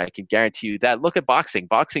same thing. I can guarantee you that. Look at boxing.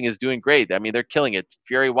 Boxing is doing great. I mean, they're killing it.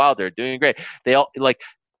 Fury, Wilder, doing great. They all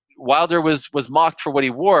Wilder was mocked for what he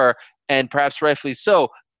wore, and perhaps rightfully so,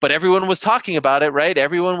 but everyone was talking about it, right?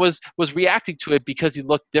 Everyone was reacting to it because he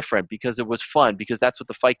looked different, because it was fun, because that's what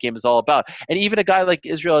the fight game is all about. And even a guy like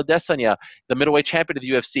Israel Adesanya, the middleweight champion of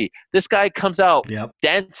the UFC, this guy comes out,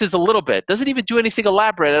 dances a little bit, doesn't even do anything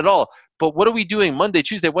elaborate at all. But what are we doing Monday,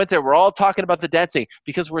 Tuesday, Wednesday? We're all talking about the dancing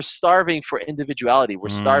because we're starving for individuality. We're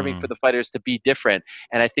starving for the fighters to be different.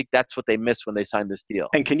 And I think that's what they missed when they signed this deal.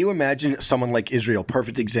 And can you imagine someone like Israel,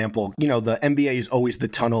 perfect example, the NBA is always the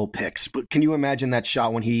tunnel picks, but can you imagine that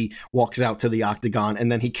shot when he walks out to the octagon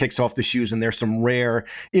and then he kicks off the shoes and there's some rare,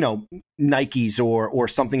 Nikes or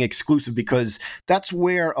something exclusive, because that's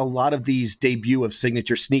where a lot of these debut of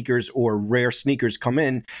signature sneakers or rare sneakers come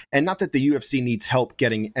in. And not that the UFC needs help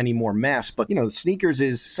getting any more mass, but sneakers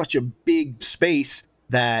is such a big space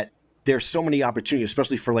that there's so many opportunities,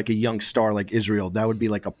 especially for like a young star like Israel. That would be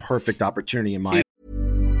like a perfect opportunity in my.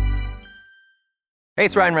 Hey,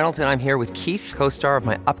 it's Ryan Reynolds, and I'm here with Keith, co-star of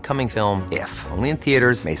my upcoming film, If, only in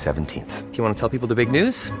theaters May 17th. Do you want to tell people the big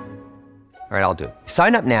news? All right, I'll do it.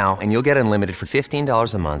 Sign up now and you'll get unlimited for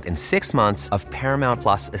 $15 a month and 6 months of Paramount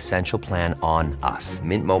Plus Essential Plan on us.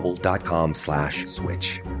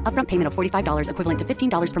 MintMobile.com/switch. Upfront payment of $45 equivalent to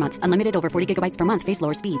 $15 per month. Unlimited over 40 gigabytes per month. Face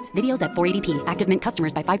lower speeds. Videos at 480p. Active Mint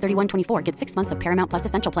customers by 531.24 get 6 months of Paramount Plus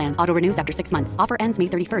Essential Plan. Auto renews after 6 months. Offer ends May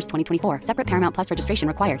 31st, 2024. Separate Paramount Plus registration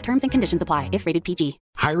required. Terms and conditions apply if rated PG.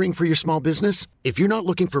 Hiring for your small business? If you're not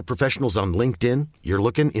looking for professionals on LinkedIn, you're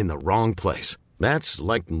looking in the wrong place. That's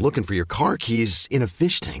like looking for your car keys in a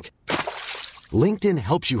fish tank. LinkedIn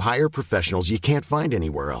helps you hire professionals you can't find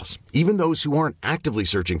anywhere else, even those who aren't actively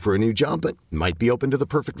searching for a new job but might be open to the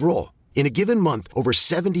perfect role. In a given month, over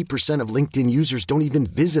 70% of LinkedIn users don't even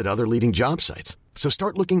visit other leading job sites. So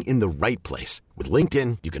start looking in the right place. With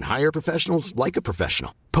LinkedIn, you can hire professionals like a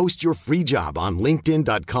professional. Post your free job on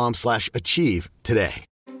linkedin.com/achieve today.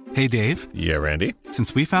 Hey, Dave. Yeah, Randy.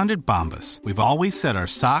 Since we founded Bombas, we've always said our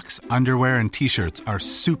socks, underwear, and T-shirts are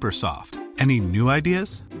super soft. Any new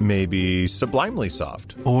ideas? Maybe sublimely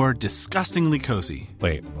soft. Or disgustingly cozy.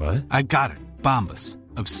 Wait, what? I got it. Bombas.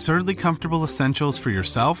 Absurdly comfortable essentials for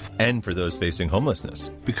yourself and for those facing homelessness.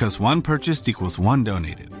 Because one purchased equals one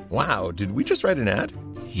donated. Wow, did we just write an ad?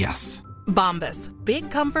 Yes. Bombas.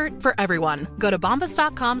 Big comfort for everyone. Go to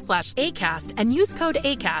bombas.com/ACAST and use code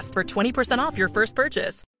ACAST for 20% off your first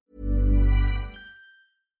purchase.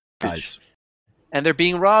 Guys. And they're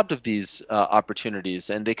being robbed of these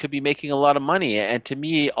opportunities, and they could be making a lot of money. And to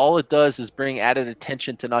me, all it does is bring added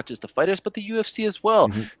attention to not just the fighters, but the UFC as well.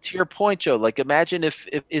 Mm-hmm. To your point, Joe, like imagine if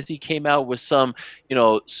Izzy came out with some,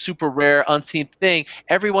 super rare, unseen thing.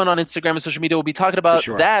 Everyone on Instagram and social media will be talking about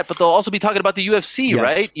that, but they'll also be talking about the UFC,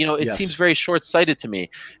 right? It seems very short-sighted to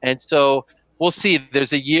me. And so we'll see.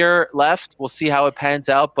 There's a year left. We'll see how it pans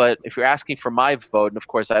out. But if you're asking for my vote, and of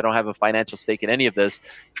course I don't have a financial stake in any of this,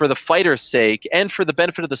 for the fighter's sake and for the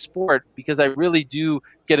benefit of the sport, because I really do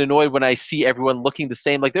get annoyed when I see everyone looking the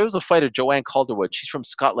same. Like there was a fighter, Joanne Calderwood. She's from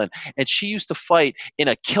Scotland, and she used to fight in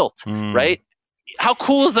a kilt, right? How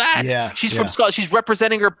cool is that? Yeah, she's from Scotland. She's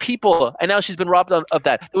representing her people, and now she's been robbed of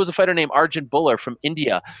that. There was a fighter named Arjun Buller from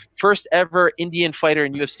India, first ever Indian fighter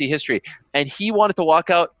in UFC history, and he wanted to walk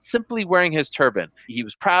out simply wearing his turban. He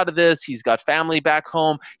was proud of this. He's got family back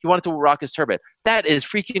home. He wanted to rock his turban. That is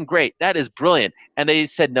freaking great. That is brilliant. And they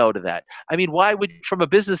said no to that. I mean, why would, from a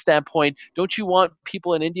business standpoint, don't you want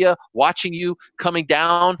people in India watching you coming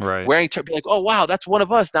down, wearing turban, like, oh, wow, that's one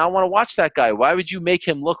of us. Now I want to watch that guy. Why would you make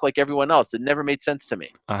him look like everyone else? It never made sense to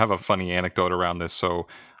me. I have a funny anecdote around this. So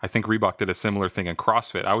I think Reebok did a similar thing in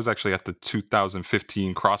CrossFit. I was actually at the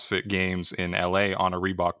 2015 CrossFit Games in LA on a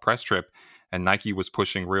Reebok press trip, and Nike was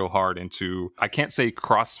pushing real hard into, I can't say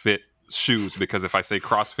CrossFit shoes, because if I say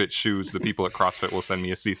CrossFit shoes, the people at CrossFit will send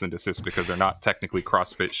me a cease and desist, because they're not technically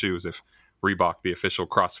CrossFit shoes if Reebok, the official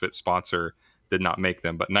CrossFit sponsor, did not make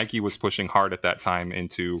them. But Nike was pushing hard at that time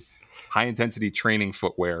into high intensity training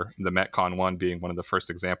footwear, the Metcon 1 being one of the first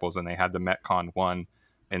examples. And they had the Metcon 1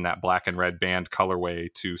 in that black and red band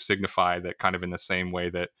colorway to signify that, kind of in the same way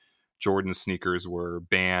that Jordan sneakers were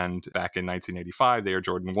banned back in 1985, the Air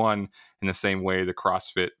Jordan 1, in the same way the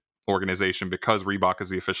CrossFit organization, because Reebok is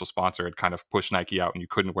the official sponsor, had kind of pushed Nike out and you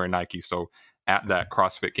couldn't wear Nike. So at that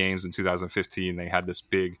CrossFit Games in 2015, they had this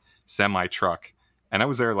big semi truck. And I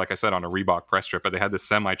was there, like I said, on a Reebok press trip, but they had this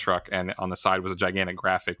semi truck, and on the side was a gigantic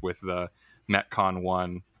graphic with the Metcon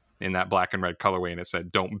 1 in that black and red colorway, and it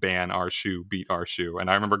said, "Don't ban our shoe, beat our shoe."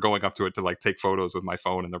 And I remember going up to it to like take photos with my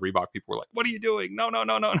phone, and the Reebok people were like, "What are you doing? No."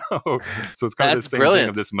 So it's kind of the same thing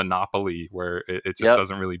of this monopoly where it just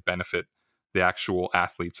doesn't really benefit the actual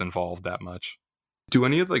athletes involved that much. Do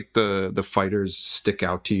any of like the fighters stick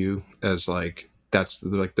out to you as like that's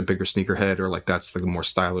like the bigger sneakerhead, or like that's the more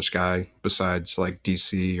stylish guy besides like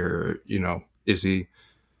DC or, you know, Izzy?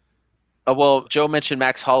 Well, Joe mentioned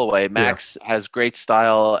Max Holloway. Max has great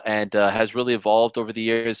style and has really evolved over the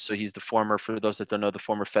years. So he's the former, for those that don't know, the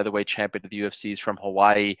former featherweight champion of the UFC. He's from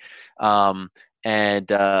Hawaii.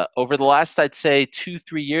 And over the last, I'd say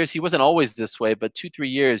 2-3 years, he wasn't always this way, but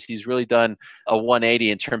 2-3 years, he's really done a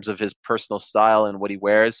 180 in terms of his personal style and what he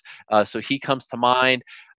wears. So he comes to mind.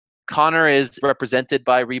 Connor is represented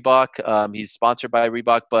by Reebok. He's sponsored by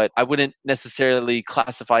Reebok, but I wouldn't necessarily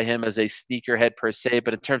classify him as a sneakerhead per se.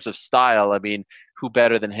 But in terms of style, I mean, who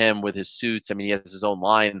better than him with his suits? I mean, he has his own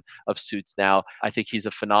line of suits now. I think he's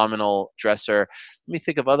a phenomenal dresser. Let me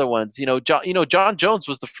think of other ones. John Jones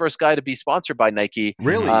was the first guy to be sponsored by Nike.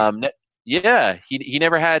 Really? Yeah. He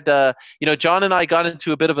never had. John and I got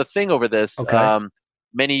into a bit of a thing over this. Okay.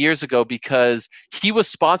 Many years ago, because he was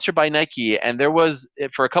sponsored by Nike, and there was,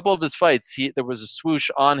 for a couple of his fights, there was a swoosh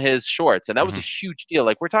on his shorts, and that was a huge deal.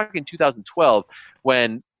 Like, we're talking 2012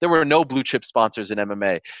 when there were no blue chip sponsors in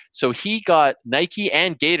MMA. So he got Nike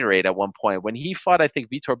and Gatorade at one point. When he fought, I think,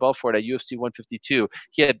 Vitor Belfort at UFC 152,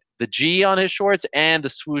 he had the G on his shorts and the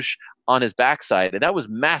swoosh on his backside, and that was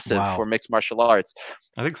massive for mixed martial arts.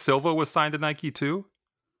 I think Silva was signed to Nike too.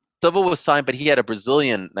 Silva was signed, but he had a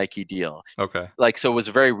Brazilian Nike deal. Okay. So it was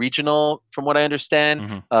very regional, from what I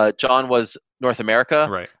understand. John was North America.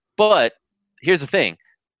 Right. But here's the thing.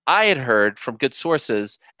 I had heard from good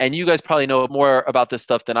sources, and you guys probably know more about this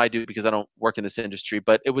stuff than I do because I don't work in this industry,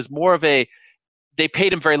 but it was more of they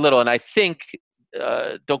paid him very little. And I think,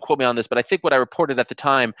 don't quote me on this, but I think what I reported at the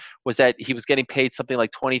time was that he was getting paid something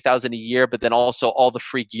like $20,000 a year, but then also all the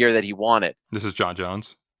free gear that he wanted. This is John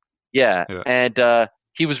Jones. Yeah. And,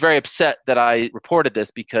 he was very upset that I reported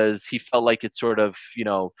this because he felt like it sort of,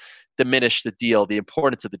 diminished the deal, the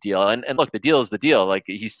importance of the deal. And look, the deal is the deal. Like,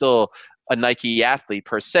 he's still a Nike athlete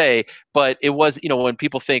per se, but it was, when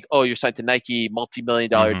people think, oh, you're signed to Nike,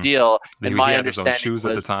 multi-million-dollar deal. And my understanding his own shoes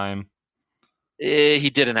at the time. He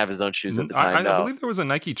didn't have his own shoes at the time. I believe there was a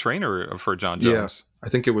Nike trainer for John Jones. Yeah, I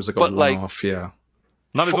think it was like a one-off.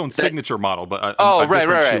 Not his own signature model, but a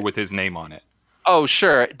different shoe with his name on it. Oh,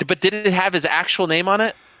 sure. But did it have his actual name on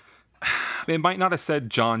it? It might not have said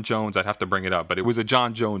John Jones. I'd have to bring it up, but it was a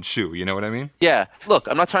John Jones shoe. You know what I mean? Yeah. Look,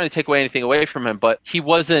 I'm not trying to take anything away from him, but he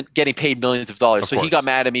wasn't getting paid millions of dollars. So he got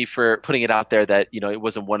mad at me for putting it out there that, it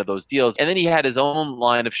wasn't one of those deals. And then he had his own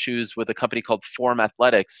line of shoes with a company called Forum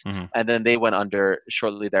Athletics, and then they went under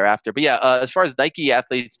shortly thereafter. But yeah, as far as Nike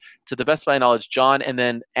athletes, to the best of my knowledge, John, and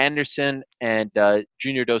then Anderson and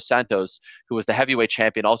Junior Dos Santos, who was the heavyweight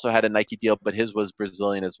champion, also had a Nike deal, but his was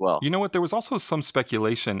Brazilian as well. You know what? There was also some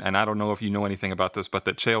speculation, and I don't know if you know anything about this, but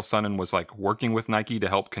that Chael Sonnen was like working with Nike to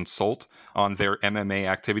help consult on their MMA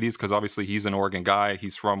activities, because obviously he's an Oregon guy.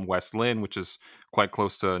 He's from West Lynn, which is quite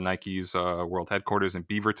close to Nike's world headquarters in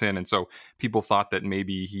Beaverton. And so people thought that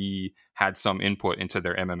maybe he had some input into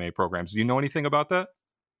their MMA programs. Do you know anything about that?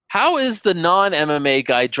 How is the non-MMA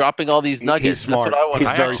guy dropping all these nuggets? He's smart. That's what I want. He's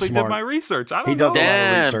I very actually smart. did my research. He does a lot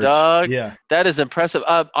of research. Dog. Yeah. That is impressive.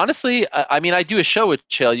 Honestly, I mean, I do a show with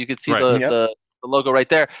Chael. You can see the logo right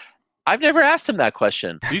there. I've never asked him that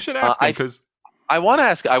question. You should ask him, because I want to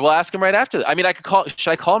ask. I will ask him right after. I mean, I could call. Should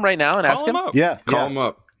I call him right now and ask him? Up. Yeah. Call him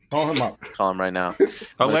up. Call him up. Call him right now.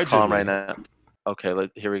 Allegedly. Call him right now. Okay,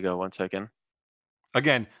 here we go. 1 second.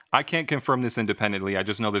 Again, I can't confirm this independently. I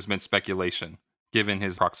just know there's been speculation given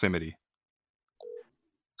his proximity.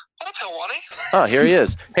 What up, Helwani? Oh, here he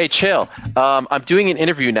is. Hey, Chael. I'm doing an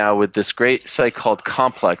interview now with this great site called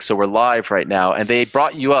Complex. So we're live right now, and they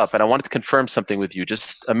brought you up, and I wanted to confirm something with you.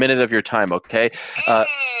 Just a minute of your time, okay? All right,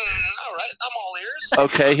 I'm all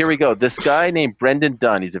ears. Okay, here we go. This guy named Brendan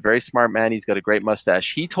Dunn, he's a very smart man. He's got a great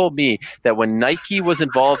mustache. He told me that when Nike was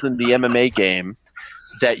involved in the MMA game,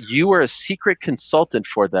 that you were a secret consultant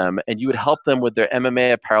for them and you would help them with their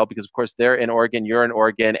MMA apparel because, of course, they're in Oregon, you're in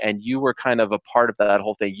Oregon, and you were kind of a part of that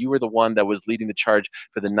whole thing. You were the one that was leading the charge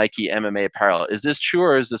for the Nike MMA apparel. Is this true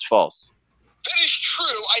or is this false? That is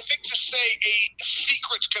true. I think to say a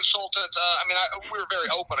secret consultant, we were very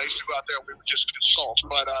open. I used to go out there and we would just consult.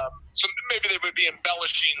 But so maybe they would be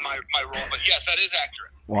embellishing my role. But yes, that is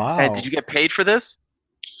accurate. Wow. And did you get paid for this?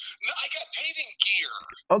 No, I got paid in gear.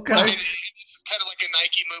 Okay. I mean, it's kind of like a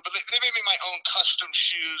Nike move, but they made me my own custom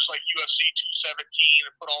shoes, like UFC 217,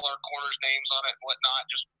 and put all our corners' names on it and whatnot,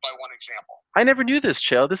 just by one example. I never knew this,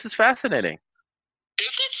 Chael. This is fascinating.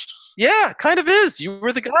 Is it? Yeah, kind of is. You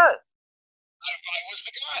were the guy. I was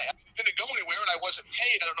the guy. I didn't go anywhere, and I wasn't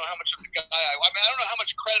paid. I don't know how much of the guy I don't know how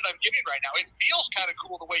much credit I'm getting right now. It feels kind of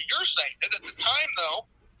cool the way you're saying it. At the time, though.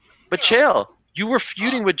 But Chael, you were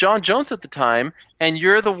feuding with John Jones at the time, and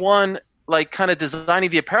you're the one like kind of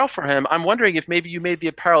designing the apparel for him. I'm wondering if maybe you made the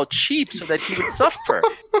apparel cheap so that he would suffer.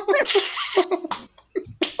 What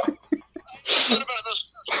about those?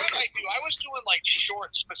 What did I do? I was doing like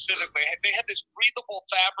shorts specifically. They had this breathable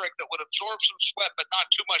fabric that would absorb some sweat, but not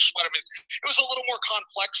too much sweat. I mean, it was a little more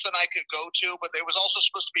complex than I could go to, but it was also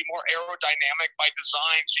supposed to be more aerodynamic by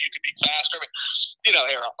design, so you could be faster. I mean,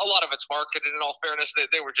 Ariel, a lot of it's marketed. In all fairness,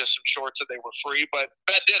 they were just some shorts and they were free, but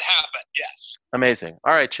that did happen. Yes. Amazing.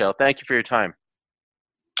 All right, Chael. Thank you for your time.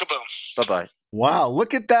 Kaboom. Bye-bye. Wow,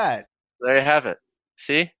 look at that. There you have it.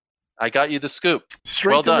 See? I got you the scoop.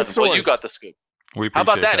 Straight well to done. the source. Well, you got the scoop. We How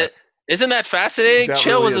about appreciate that? Isn't that fascinating? That Chael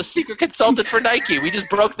really was a is. secret consultant for Nike. We just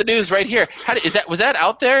broke the news right here. Was that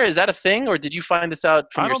out there? Is that a thing, or did you find this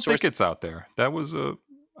out from I your don't think it's out there.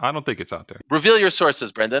 I don't think it's out there. Reveal your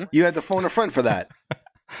sources, Brendan. You had to phone a friend for that.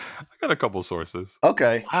 I got a couple sources.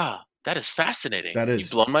 Okay. Wow, that is fascinating. That is.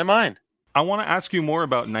 You've blown my mind. I want to ask you more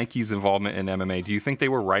about Nike's involvement in MMA. Do you think they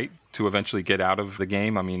were right to eventually get out of the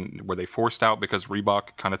game? I mean, were they forced out because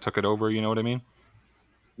Reebok kind of took it over? You know what I mean?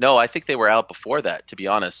 No, I think they were out before that, to be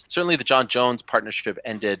honest. Certainly the John Jones partnership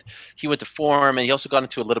ended. He went to form, and he also got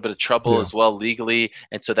into a little bit of trouble as well legally,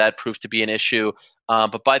 and so that proved to be an issue.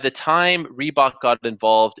 But by the time Reebok got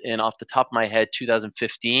involved in, off the top of my head,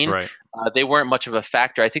 2015, Right. They weren't much of a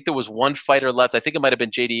factor. I think there was one fighter left. I think it might have been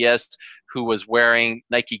JDS who was wearing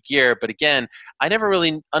Nike gear. But again, I never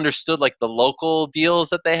really understood like the local deals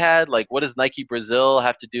that they had. Like, what does Nike Brazil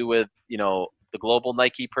have to do with, the global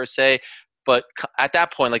Nike per se? But at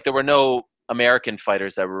that point, like there were no American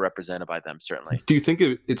fighters that were represented by them, certainly. Do you think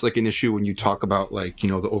it's like an issue when you talk about like,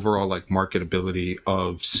 the overall like marketability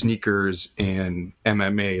of sneakers and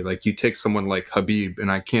MMA? Like you take someone like Khabib,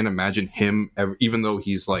 and I can't imagine him, even though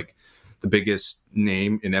he's like the biggest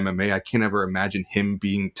name in MMA, I can't ever imagine him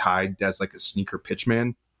being tied as like a sneaker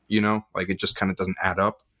pitchman, like it just kind of doesn't add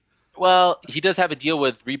up. Well, he does have a deal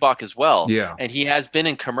with Reebok as well. Yeah. And he has been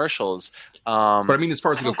in commercials. But I mean, as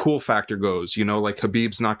far as like a cool factor goes, like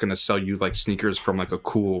Khabib's not going to sell you like sneakers from like a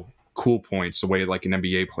cool points the way like an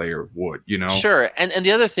NBA player would, Sure. And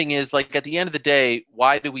the other thing is like at the end of the day,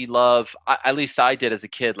 why do we love, at least I did as a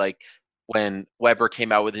kid, like when Weber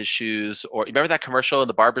came out with his shoes, or remember that commercial in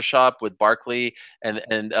the barbershop with Barkley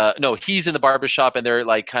and no, he's in the barbershop and they're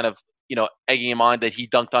like kind of, egging him on that he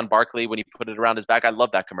dunked on Barkley when he put it around his back. I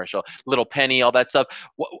love that commercial. Little Penny, all that stuff.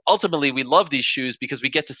 Ultimately, we love these shoes because we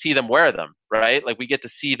get to see them wear them, right? Like we get to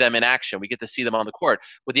see them in action. We get to see them on the court.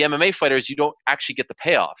 With the MMA fighters, you don't actually get the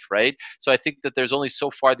payoff, right? So I think that there's only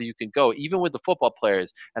so far that you can go, even with the football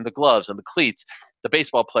players and the gloves and the cleats, the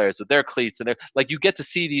baseball players with their cleats, and they're like, you get to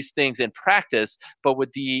see these things in practice. But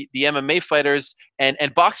with the MMA fighters and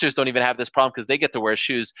boxers don't even have this problem because they get to wear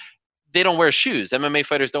shoes. They don't wear shoes. MMA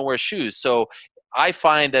fighters don't wear shoes. So I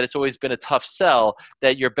find that it's always been a tough sell,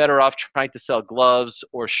 that you're better off trying to sell gloves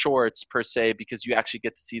or shorts per se, because you actually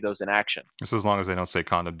get to see those in action. Just as long as they don't say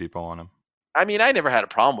Condom Depot on them. I mean, I never had a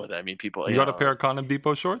problem with it. I mean, people. You got a pair of Condom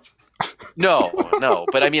Depot shorts? No.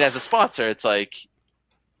 But I mean, as a sponsor, it's like,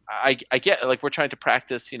 I get, like, we're trying to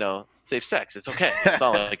practice, safe sex. It's okay. It's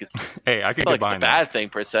not like it's, hey, I can get behind it's a bad thing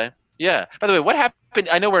per se. Yeah. By the way, what happened?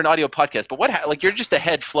 I know we're an audio podcast, but like you're just a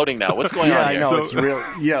head floating now. What's going on here? Yeah, I know. It's real.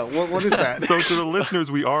 Yeah. What is that? So to the listeners,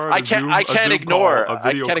 we are on I can't ignore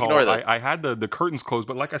this. I had the curtains closed,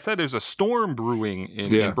 but like I said, there's a storm brewing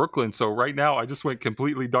in Brooklyn. So right now, I just went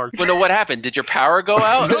completely dark. Well, no, what happened? Did your power go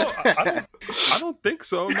out? No, I don't think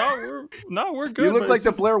so. No, we're good. You look like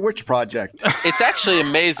the Blair Witch Project. It's actually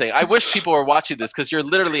amazing. I wish people were watching this because you're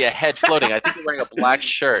literally a head floating. I think you're wearing a black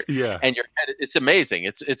shirt. Yeah. And your head, it's amazing.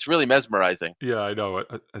 It's really mesmerizing. Yeah, I know.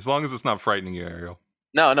 As long as it's not frightening you, Ariel.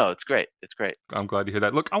 No, it's great. It's great. I'm glad to hear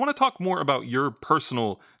that. Look, I want to talk more about your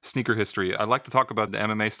personal sneaker history. I'd like to talk about the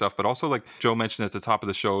MMA stuff, but also, like Joe mentioned at the top of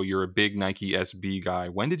the show, you're a big Nike SB guy.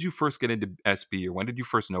 When did you first get into SB, or when did you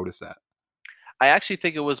first notice that? I actually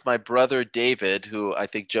think it was my brother David, who I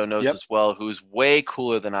think Joe knows as well, who's way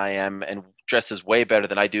cooler than I am and dresses way better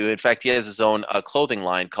than I do. In fact, he has his own clothing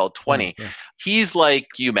line called 20. Yeah. He's like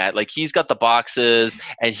you, Matt. Like, he's got the boxes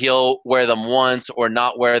and he'll wear them once or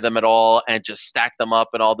not wear them at all and just stack them up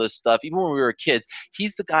and all this stuff. Even when we were kids,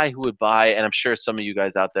 he's the guy who would buy, and I'm sure some of you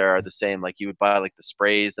guys out there are the same, like he would buy like the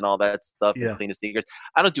sprays and all that stuff and clean the sneakers.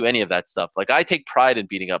 I don't do any of that stuff. Like, I take pride in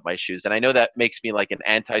beating up my shoes, and I know that makes me like an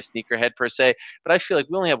anti-sneakerhead per se, but I feel like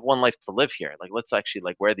we only have one life to live here. Like, let's actually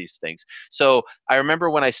like wear these things. So I remember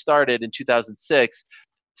when I started in 2006,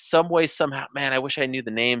 some way, somehow, man, I wish I knew the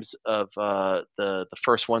names of the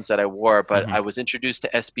first ones that I wore, but I was introduced to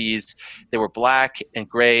SBs. They were black and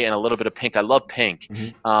gray and a little bit of pink. I love pink.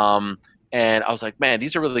 And I was like, man,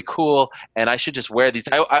 these are really cool, and I should just wear these.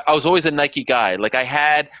 I was always a Nike guy. Like, I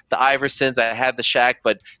had the Iversons, I had the Shaq,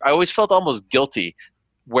 but I always felt almost guilty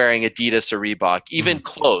wearing Adidas or Reebok, even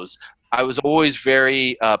clothes. I was always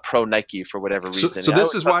very pro Nike for whatever reason. So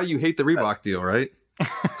this is why you hate the Reebok deal, right?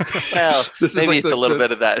 Well, maybe it's a little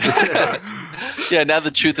bit of that. Yeah, now the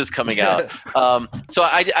truth is coming out. So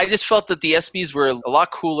I just felt that the SBs were a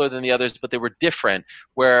lot cooler than the others, but they were different,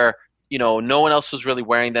 where no one else was really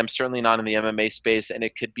wearing them, certainly not in the MMA space, and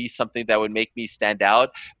it could be something that would make me stand out.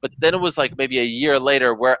 But then it was like maybe a year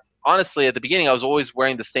later where, honestly, at the beginning, I was always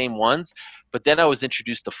wearing the same ones, but then I was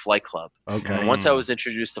introduced to Flight Club. Okay. And once I was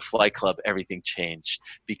introduced to Flight Club, everything changed,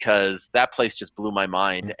 because that place just blew my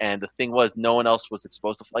mind. And the thing was, no one else was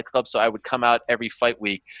exposed to Flight Club, so I would come out every fight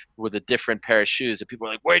week with a different pair of shoes, and people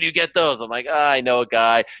were like, where do you get those? I'm like, I know a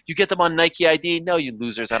guy. You get them on Nike ID? No, you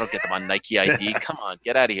losers. I don't get them on Nike ID. Come on,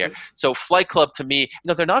 get out of here. So Flight Club, to me,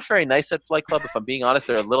 they're not very nice at Flight Club, if I'm being honest.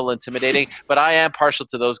 They're a little intimidating, but I am partial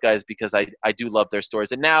to those guys because I do love their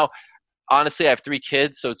stories. And now, honestly, I have 3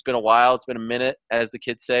 kids, so it's been a while. It's been a minute, as the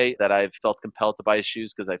kids say, that I've felt compelled to buy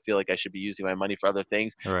shoes because I feel like I should be using my money for other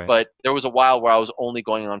things. Right. But there was a while where I was only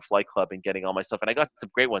going on Flight Club and getting all my stuff. And I got some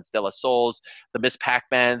great ones. De La Souls, the Miss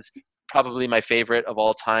Pac-Mans, probably my favorite of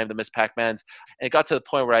all time, the Miss Pac-Mans. And it got to the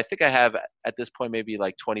point where I think I have, at this point, maybe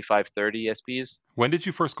like 25, 30 SBs. When did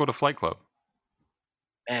you first go to Flight Club?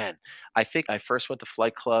 Man, I think I first went to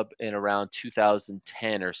Flight Club in around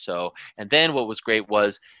 2010 or so. And then what was great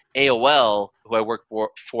was AOL, who I worked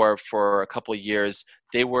for a couple of years,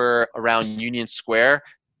 they were around Union Square,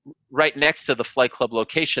 right next to the Flight Club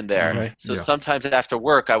location there. Okay. So sometimes after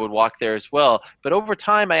work, I would walk there as well. But over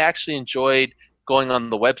time, I actually enjoyed going on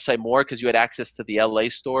the website more because you had access to the LA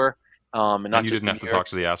store. And not you just didn't have to talk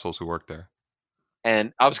to the assholes who work there.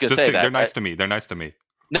 And I was going to say that. They're nice to me. They're nice to me.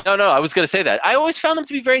 No, I was going to say that. I always found them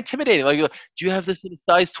to be very intimidating. Like, do you have this in a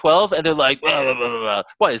size 12? And they're like, blah, blah, blah, blah.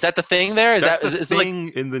 What, is that the thing there? That's the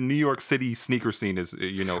thing in the New York City sneaker scene is,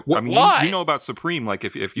 why? You know about Supreme, like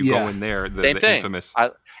if you go in there, the infamous.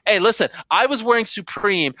 Hey, listen, I was wearing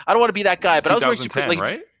Supreme. I don't want to be that guy, but I was wearing Supreme. Like,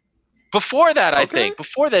 right? Before that, I think.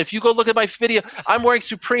 Before that, if you go look at my video, I'm wearing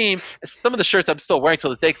Supreme. Some of the shirts I'm still wearing till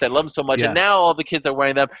this day because I love them so much. Yeah. And now all the kids are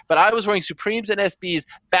wearing them. But I was wearing Supremes and SBs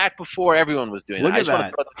back before everyone was doing it. I just want to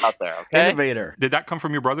throw them out there, okay? Innovator. Did that come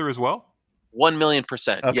from your brother as well?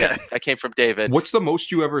 1,000,000%. Okay. Yes, that came from David. What's the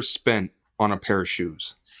most you ever spent on a pair of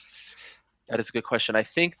shoes? That is a good question. I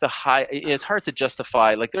think it's hard to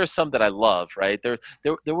justify. Like, there are some that I love, right? There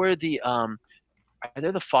were the are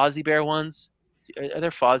there the Fozzie Bear ones? Are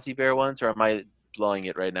there Fozzie Bear ones, or am I blowing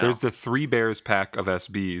it right now? There's the 3 Bears pack of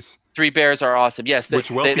SBs. 3 Bears are awesome. Yes,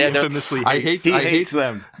 which Welty infamously hates. He hates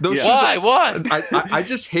them. Those shoes why? What? I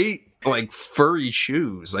just hate like furry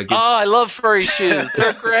shoes. Like, I love furry shoes.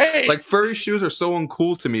 They're great. Like, furry shoes are so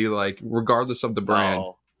uncool to me. Like, regardless of the brand.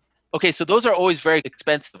 Oh. Okay, so those are always very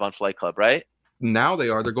expensive on Flight Club, right? Now they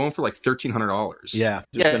are. They're going for like $1,300. Yeah,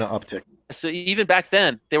 there's been an uptick. So even back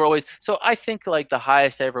then, they were always. So I think like the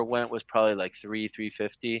highest I ever went was probably like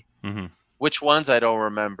 $350. Mm-hmm. Which ones I don't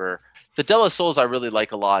remember. The De La Souls I really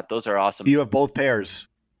like a lot. Those are awesome. You have both pairs.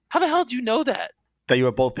 How the hell do you know that? That you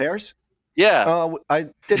have both pairs? Yeah. I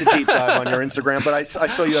did a deep dive on your Instagram, but I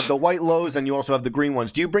saw you have the white lows and you also have the green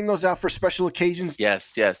ones. Do you bring those out for special occasions?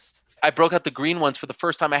 Yes. I broke out the green ones for the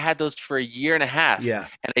first time. I had those for a year and a half. Yeah.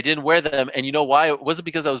 And I didn't wear them. And you know why? It wasn't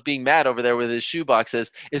because I was being mad over there with his shoe boxes.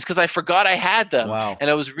 It's because I forgot I had them. Wow. And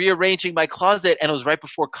I was rearranging my closet, and it was right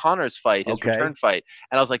before Connor's fight, his return fight.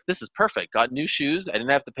 And I was like, this is perfect. Got new shoes. I didn't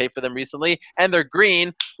have to pay for them recently. And they're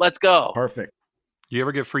green. Let's go. Perfect. Do you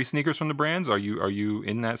ever get free sneakers from the brands? Are you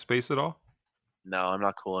in that space at all? No, I'm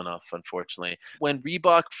not cool enough, unfortunately. When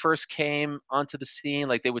Reebok first came onto the scene,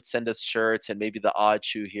 like they would send us shirts and maybe the odd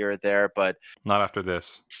shoe here or there, but not after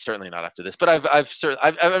this. Certainly not after this. But I've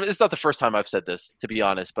it's not the first time I've said this, to be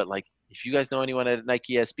honest. But like, if you guys know anyone at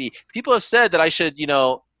Nike SB, people have said that I should,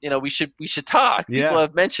 we should talk. Yeah. People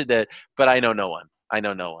have mentioned it, but I know no one.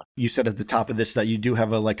 You said at the top of this that you do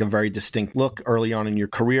have a very distinct look early on in your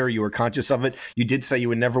career. You were conscious of it. You did say you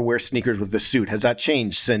would never wear sneakers with a suit. Has that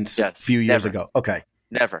changed since a few years ago? Okay.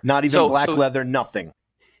 Never. Not even black leather, nothing.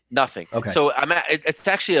 Nothing. Okay. So it's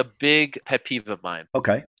actually a big pet peeve of mine.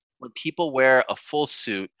 Okay. When people wear a full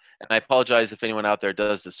suit, and I apologize if anyone out there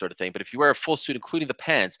does this sort of thing, but if you wear a full suit, including the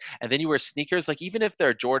pants, and then you wear sneakers, like even if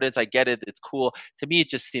they're Jordans, I get it, it's cool. To me, it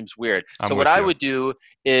just seems weird. So what I would do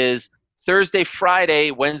is Thursday,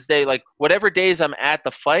 Friday, Wednesday, like whatever days I'm at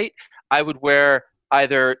the fight, I would wear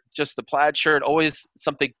either just the plaid shirt, always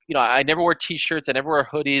something, I never wear t-shirts, I never wear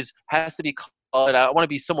hoodies, has to be colored. I want to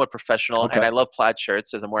be somewhat professional, and I love plaid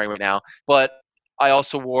shirts as I'm wearing right now, but I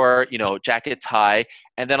also wore, jacket, tie,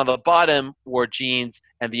 and then on the bottom wore jeans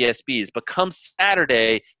and the SBs. But come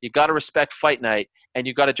Saturday, you got to respect fight night, and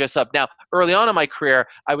you got to dress up. Now, early on in my career,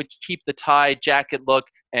 I would keep the tie, jacket look,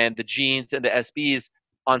 and the jeans and the SBs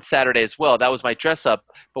on Saturday as well. That was my dress up.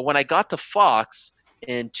 But when I got to Fox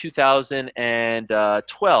in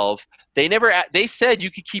 2012, they said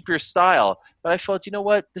you could keep your style, but I felt, you know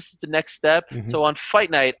what, this is the next step. Mm-hmm. So on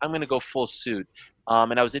fight night, I'm going to go full suit.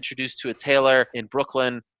 And I was introduced to a tailor in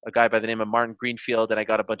Brooklyn, a guy by the name of Martin Greenfield, and I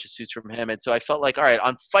got a bunch of suits from him. And so I felt like, all right,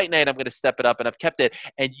 on fight night, I'm going to step it up, and I've kept it.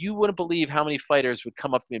 And you wouldn't believe how many fighters would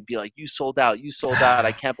come up to me and be like, you sold out.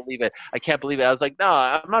 I can't believe it. I was like, no,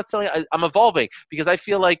 I'm not selling. I'm evolving, because I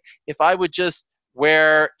feel like if I would just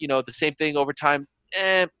wear, the same thing over time,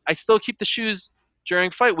 I still keep the shoes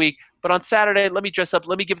during fight week. But on Saturday, let me dress up.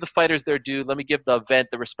 Let me give the fighters their due. Let me give the event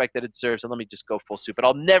the respect that it deserves, and let me just go full suit. But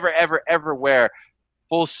I'll never, ever, ever wear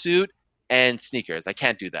full suit and sneakers. I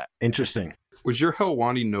can't do that. Interesting. Was your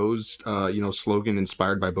Helwani nose, slogan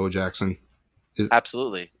inspired by Bo Jackson?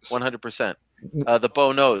 Absolutely, 100%. The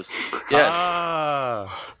Bo nose. Yes.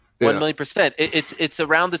 1,000,000%. It's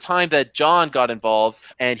around the time that John got involved,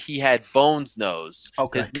 and he had Bones Nose.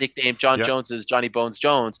 Okay. His nickname, John Jones, is Johnny Bones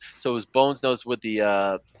Jones. So it was Bones Nose with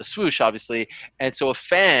the swoosh, obviously. And so a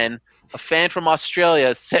fan from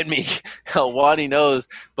Australia sent me Helwani nose,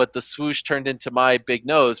 but the swoosh turned into my big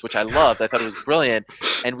nose, which I loved. I thought it was brilliant.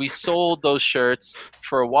 And we sold those shirts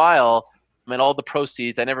for a while. And all the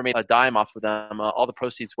proceeds, I never made a dime off of them. All the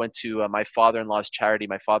proceeds went to my father-in-law's charity.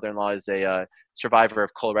 My father-in-law is a survivor of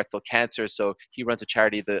colorectal cancer, so he runs a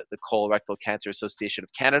charity, the Colorectal Cancer Association of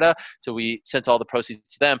Canada. So we sent all the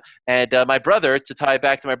proceeds to them. And my brother, to tie it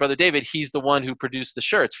back to my brother David, he's the one who produced the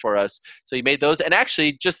shirts for us. So he made those. And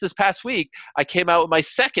actually, just this past week, I came out with my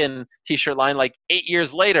second T-shirt line, like 8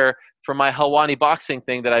 years later, for my Helwani boxing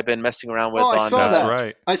thing that I've been messing around with. I saw that.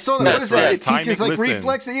 Right. I saw that. Yes, what is that? right. It teaches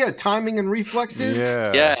reflexes. Yeah, timing and reflexes.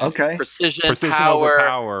 Yeah. Okay. Precision over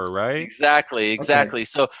power, right? Exactly. Okay.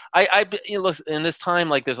 So I look, in this time,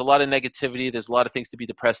 like, there's a lot of negativity. There's a lot of things to be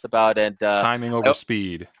depressed about, and timing over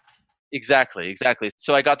speed. Exactly.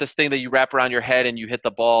 So I got this thing that you wrap around your head and you hit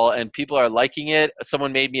the ball, and people are liking it.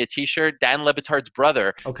 Someone made me a T-shirt. Dan Le Batard's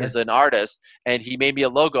brother is an artist, and he made me a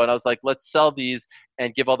logo, and I was like, let's sell these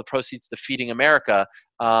and give all the proceeds to Feeding America.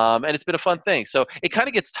 And it's been a fun thing. So it kind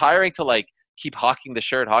of gets tiring to like keep hawking the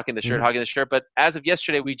shirt. But as of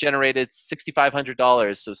yesterday, we generated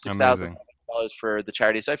 $6,500, so $6,000 for the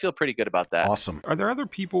charity. So I feel pretty good about that. Awesome. Are there other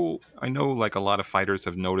people? I know like a lot of fighters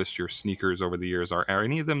have noticed your sneakers over the years. Are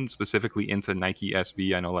any of them specifically into Nike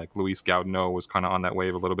SB? I know like Luis Gaudino was kind of on that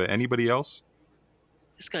wave a little bit. Anybody else?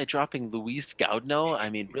 This guy dropping Luis Gaudino. I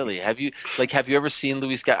mean, really, have you ever seen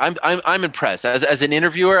Luis Gaudino? I'm impressed. As an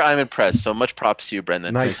interviewer, I'm impressed. So much props to you,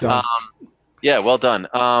 Brendan. Nice done. Yeah, well done.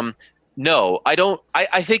 No, I don't.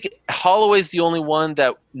 I think Holloway's the only one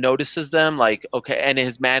that notices them. Like, okay, and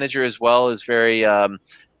his manager as well is very,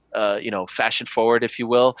 fashion forward, if you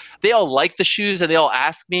will. They all like the shoes, and they all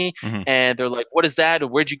ask me, and they're like, "What is that? Or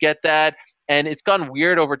where'd you get that?" And it's gotten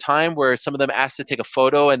weird over time where some of them ask to take a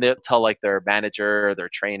photo, and they'll tell like their manager or their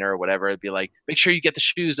trainer or whatever, it'd be like, make sure you get the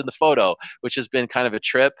shoes in the photo, which has been kind of a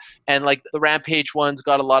trip. And like the Rampage ones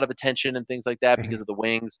got a lot of attention and things like that because of the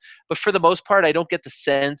wings. But for the most part, I don't get the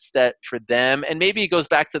sense that for them, and maybe it goes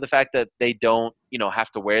back to the fact that they don't,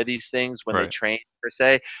 have to wear these things when they train per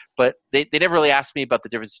se, but they never really asked me about the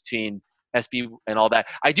difference between SB and all that.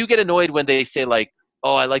 I do get annoyed when they say like,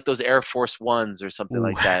 oh, I like those Air Force Ones or something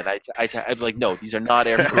like that. I'd be like, no, these are not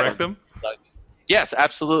Air Force Ones. Correct them? Yes,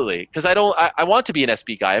 absolutely. Because I want to be an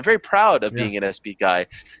SB guy. I'm very proud of being an SB guy.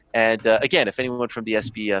 And again, if anyone from the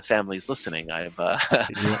SB family is listening, I'm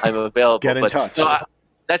available. Get in touch. No,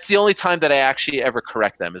 that's the only time that I actually ever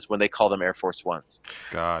correct them is when they call them Air Force Ones.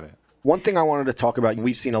 Got it. One thing I wanted to talk about,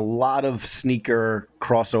 we've seen a lot of sneaker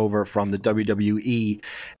crossover from the WWE.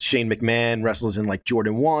 Shane McMahon wrestles in like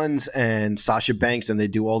Jordan 1s and Sasha Banks, and they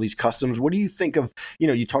do all these customs. What do you think of,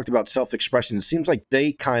 you talked about self-expression. It seems like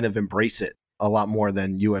they kind of embrace it a lot more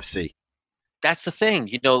than UFC. That's the thing,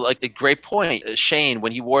 like a great point. Shane,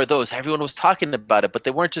 when he wore those, everyone was talking about it, but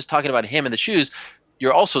they weren't just talking about him and the shoes.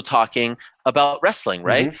 You're also talking about wrestling,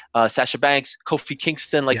 right? Mm-hmm. Sasha Banks, Kofi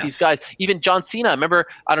Kingston, these guys. Even John Cena. Remember,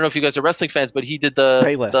 I don't know if you guys are wrestling fans, but he did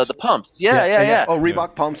the pumps. Yeah. Oh,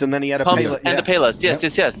 Reebok pumps, and then he had a Payless. And the Payless.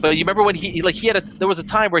 Yes. But you remember when he there was a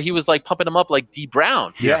time where he was like pumping them up like D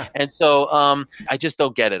Brown. Yeah. And so I just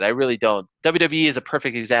don't get it. I really don't. WWE is a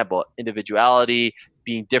perfect example. Individuality,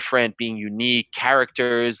 being different, being unique,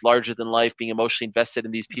 characters, larger than life, being emotionally invested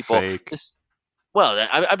in these people. Fake. Well,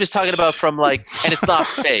 I'm just talking about from and it's not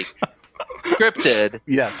fake. Scripted,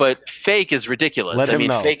 yes, but fake is ridiculous. Let him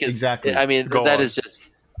know. Fake is exactly. I mean, that is just.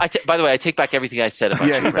 By the way, I take back everything I said about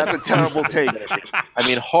you. That's a terrible take. I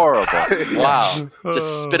mean, horrible. Wow,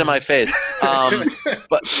 just spit in my face.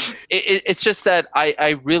 But it's just that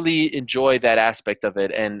I really enjoy that aspect of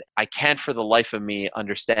it, and I can't for the life of me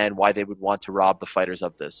understand why they would want to rob the fighters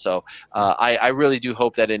of this. So I really do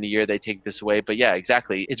hope that in a year they take this away. But yeah,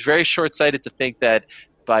 exactly. It's very short-sighted to think that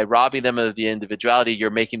by robbing them of the individuality, you're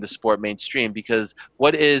making the sport mainstream, because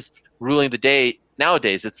what is ruling the day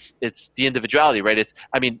nowadays? It's the individuality, right?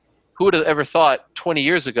 Who would have ever thought 20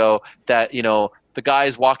 years ago that, the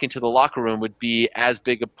guys walking to the locker room would be as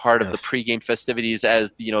big a part of the pregame festivities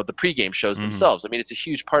as the pregame shows themselves. I mean, it's a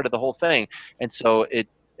huge part of the whole thing. And so it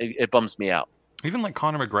bums me out. Even like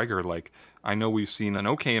Conor McGregor, I know we've seen an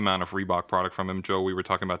okay amount of Reebok product from him. Joe, we were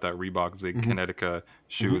talking about that Reebok Zig Kinetica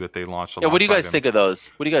shoe that they launched. Yeah, what do you guys think of those?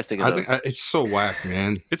 What do you guys think of those? I think it's so whack,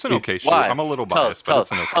 man. It's an okay shoe. Why? I'm a little biased, but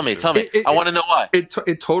it's an okay shoe. Tell me. I want to know why.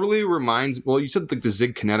 It totally reminds. Well, you said the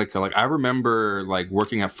Zig Kinetica. I remember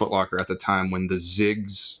working at Foot Locker at the time when the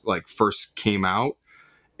Zigs first came out,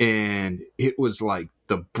 and it was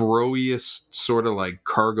the broiest sort of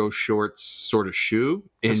cargo shorts sort of shoe.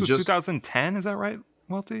 This was 2010, is that right,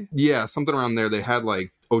 Welty? Yeah, something around there. They had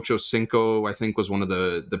Ocho Cinco, I think, was one of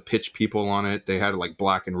the pitch people on it. They had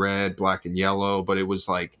black and red, black and yellow, but it was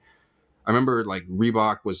I remember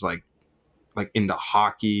Reebok was into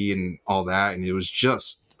hockey and all that, and it was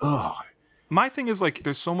just My thing is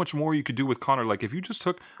there's so much more you could do with Conor. If you just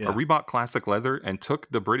took a Reebok classic leather and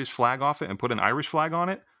took the British flag off it and put an Irish flag on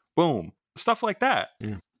it, boom. Stuff like that.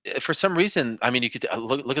 Yeah. For some reason, I mean, you could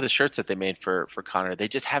look at the shirts that they made for Conor. They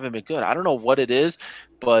just haven't been good. I don't know what it is,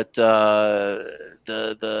 but the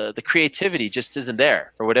creativity just isn't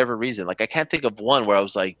there for whatever reason. I can't think of one where I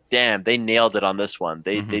was like, damn, they nailed it on this one.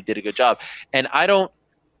 They did a good job. And I don't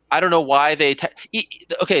know why they.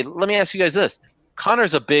 Okay, let me ask you guys this: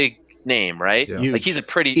 Conor's a big name, right? Yeah. He's a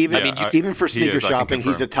pretty. Even for sneaker shopping,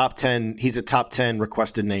 he's a top 10. He's a top 10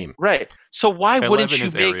 requested name. Right. So why wouldn't you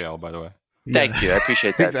is make Ariel, by the way? Thank you. I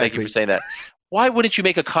appreciate that. Exactly. Thank you for saying that. Why wouldn't you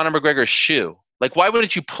make a Conor McGregor shoe? Why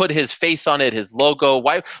wouldn't you put his face on it, his logo?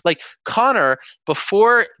 Why? Conor,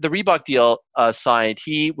 before the Reebok deal signed,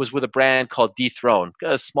 he was with a brand called Dethrone,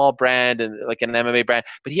 a small brand and an MMA brand.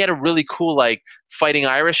 But he had a really cool Fighting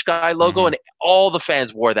Irish guy logo, and all the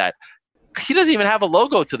fans wore that. He doesn't even have a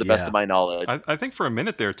logo, to the best of my knowledge. I think for a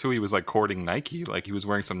minute there too, he was courting Nike. He was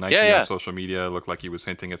wearing some Nike on social media. It looked like he was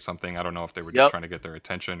hinting at something. I don't know if they were just trying to get their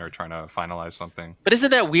attention or trying to finalize something. But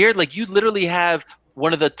isn't that weird? You literally have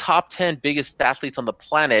one of the top 10 biggest athletes on the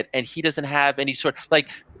planet, and he doesn't have any sort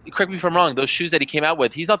correct me if I'm wrong, those shoes that he came out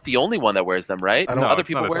with, he's not the only one that wears them, right? No, other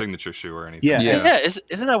people not a signature shoe or anything. Yeah.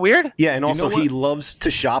 Isn't that weird? Yeah, and also he loves to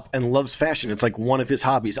shop and loves fashion. It's one of his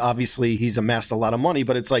hobbies. Obviously, he's amassed a lot of money,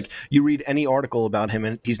 but it's you read any article about him,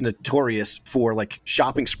 and he's notorious for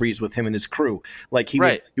shopping sprees with him and his crew. He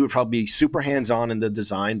would probably be super hands-on in the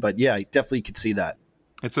design, but yeah, I definitely could see that.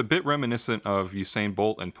 It's a bit reminiscent of Usain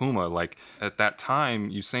Bolt and Puma. At that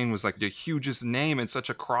time, Usain was the hugest name and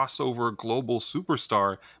such a crossover global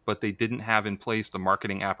superstar, but they didn't have in place the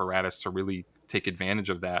marketing apparatus to really take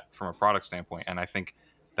advantage of that from a product standpoint. And I think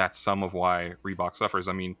that's some of why Reebok suffers.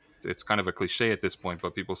 I mean, it's kind of a cliche at this point,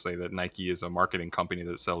 but people say that Nike is a marketing company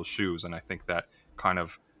that sells shoes. And I think that kind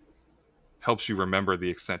of helps you remember the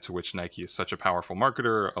extent to which Nike is such a powerful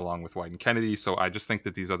marketer, along with White and Kennedy. So I just think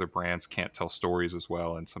that these other brands can't tell stories as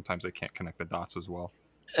well, and sometimes they can't connect the dots as well.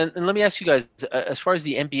 And let me ask you guys, as far as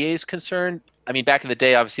the NBA is concerned, I mean, back in the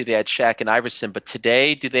day, obviously they had Shaq and Iverson, but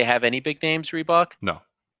today, do they have any big names, Reebok? No.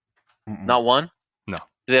 Not one? No.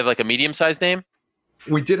 Do they have like a medium-sized name?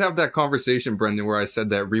 We did have that conversation, Brendan, where I said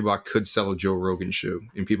that Reebok could sell a Joe Rogan shoe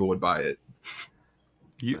and people would buy it.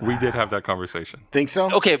 We did have that conversation. Think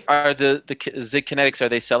so? Okay, are the Zig Kinetics, are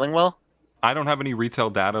they selling well? I don't have any retail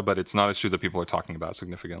data, but it's not a shoe that people are talking about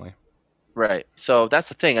significantly. Right. So that's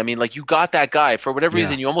the thing. I mean, like, you got that guy. For whatever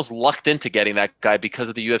reason, you almost lucked into getting that guy because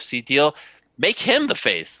of the UFC deal. Make him the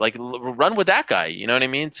face. Like, run with that guy. You know what I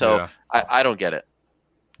mean? So I don't get it.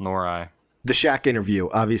 Nor I. The Shaq interview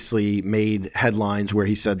obviously made headlines where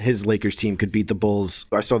he said his Lakers team could beat the Bulls.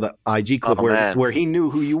 I saw the IG clip where he knew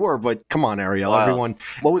who you were, but come on, Ariel, everyone.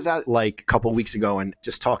 What was that like a couple weeks ago? And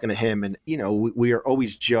just talking to him, and, you know, we are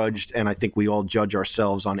always judged, and I think we all judge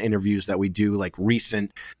ourselves on interviews that we do, like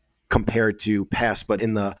recent compared to past. But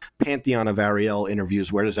in the pantheon of Ariel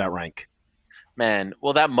interviews, where does that rank? Man,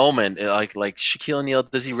 well, that moment, like Shaquille O'Neal,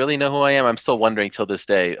 does he really know who I am? I'm still wondering till this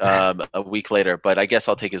day, a week later, but I guess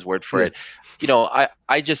I'll take his word for it. You know,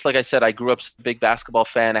 I just, like I said, I grew up a big basketball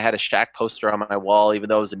fan. I had a Shaq poster on my wall, even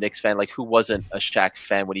though I was a Knicks fan. Like, who wasn't a Shaq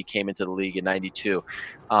fan when he came into the league in '92?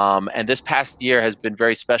 And this past year has been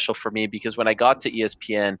very special for me because when I got to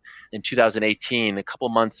ESPN in 2018, a couple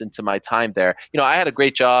months into my time there, you know, I had a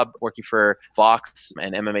great job working for Vox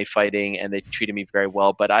and MMA fighting, and they treated me very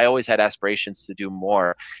well, but I always had aspirations to do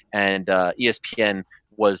more. And ESPN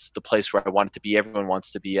was the place where I wanted to be. Everyone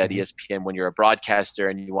wants to be at ESPN when you're a broadcaster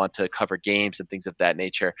and you want to cover games and things of that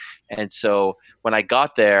nature. And so when I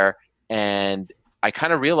got there, and I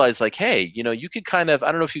kind of realized, like, hey, you know, you could kind of,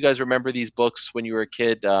 I don't know if you guys remember these books when you were a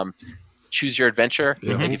kid, Choose Your Adventure.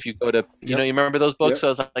 Like, if you go to, you know, you remember those books? So I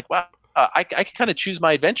was like, wow, I can kind of choose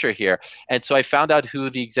my adventure here. And so I found out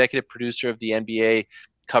who the executive producer of the NBA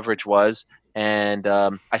coverage was. And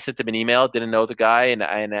I sent him an email, didn't know the guy. And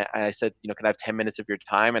I said, you know, can I have 10 minutes of your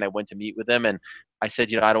time? And I went to meet with him. And I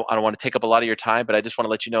said, you know, I don't want to take up a lot of your time, but I just want to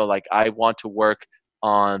let you know, like, I want to work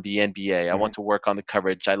on the NBA. I want to work on the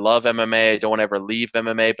coverage. I love MMA. I don't want to ever leave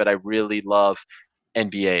MMA, but I really love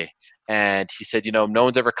NBA. And he said, you know, no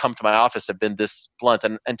one's ever come to my office and been this blunt.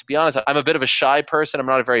 And to be honest, I'm a bit of a shy person. I'm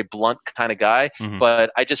not a very blunt kind of guy,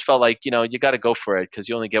 but I just felt like, you know, you got to go for it because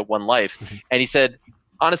you only get one life. And he said,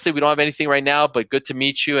 honestly, we don't have anything right now, but good to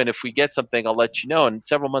meet you. And if we get something, I'll let you know. And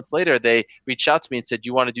several months later, they reached out to me and said,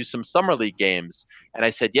 you want to do some summer league games? And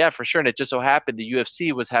I said, yeah, for sure. And it just so happened the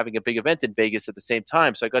UFC was having a big event in Vegas at the same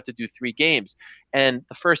time. So I got to do 3 games. And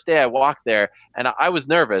the first day I walked there, and I was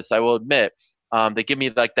nervous, I will admit. They give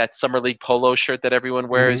me like that summer league polo shirt that everyone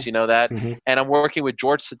wears, you know that. And I'm working with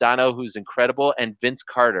George Sedano, who's incredible, and Vince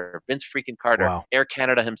freaking Carter, Air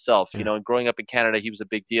Canada himself. You know, and growing up in Canada, he was a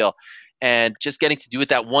big deal. And just getting to do it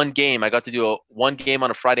that one game, I got to do one game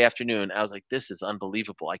on a Friday afternoon. I was like, this is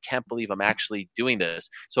unbelievable. I can't believe I'm actually doing this.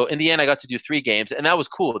 So in the end, I got to do 3 games, and that was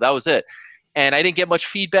cool. That was it. And I didn't get much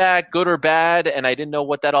feedback, good or bad, and I didn't know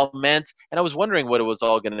what that all meant. And I was wondering what it was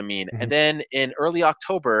all going to mean. And then in early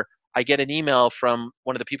October, I get an email from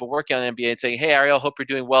one of the people working on the NBA saying, hey, Ariel, hope you're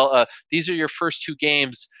doing well. These are your first 2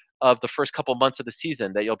 games of the first couple months of the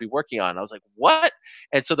season that you'll be working on. I was like, what?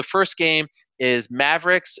 And so the first game is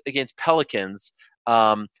Mavericks against Pelicans.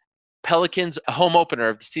 Pelicans, a home opener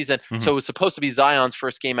of the season. So it was supposed to be Zion's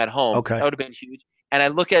first game at home. Okay. That would have been huge. And I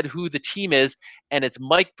look at who the team is, and it's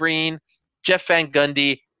Mike Breen, Jeff Van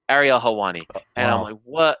Gundy, Ariel Helwani. And I'm like,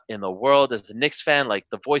 what in the world? As a Knicks fan, like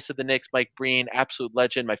the voice of the Knicks, Mike Breen, absolute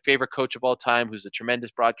legend, my favorite coach of all time, who's a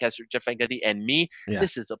tremendous broadcaster, Jeff Van Gundy, and me.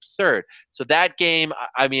 This is absurd. So that game,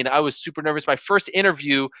 I mean, I was super nervous. My first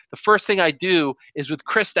interview, the first thing I do is with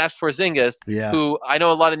Kristaps Porzingis, who I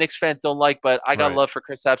know a lot of Knicks fans don't like, but I got love for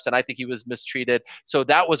Kristaps, and I think he was mistreated. So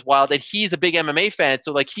that was wild. And he's a big MMA fan.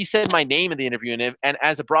 So like he said my name in the interview. And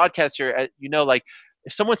as a broadcaster, you know, like,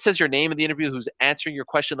 if someone says your name in the interview who's answering your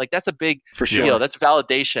question, like that's a big deal. That's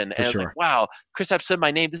validation. And I was like, wow, Kristaps said my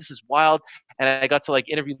name. This is wild. And I got to like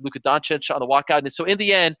interview Luka Doncic on the walkout. And so in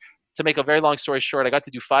the end, to make a very long story short, I got to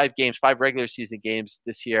do 5 games, 5 regular season games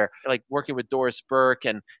this year, like working with Doris Burke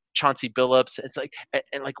and Chauncey Billups. It's like,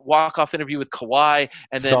 and like walk-off interview with Kawhi.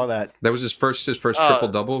 And then saw that. That was his first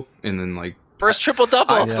triple-double. And then like, first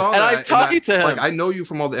triple-double. I saw that. I'm talking to him. Like, I know you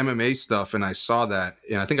from all the MMA stuff, and I saw that,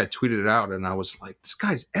 and I think I tweeted it out, and I was like, this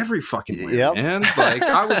guy's every fucking way, man. Like,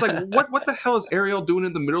 I was like, what the hell is Ariel doing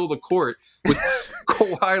in the middle of the court with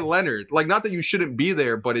Kawhi Leonard? Like, not that you shouldn't be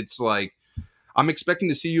there, but it's like, I'm expecting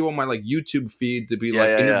to see you on my like YouTube feed to be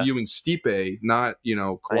interviewing Stipe, not, you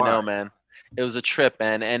know, Kawhi. I know, man. It was a trip,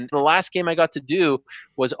 man. And the last game I got to do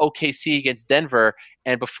was OKC against Denver.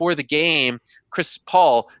 And before the game, Chris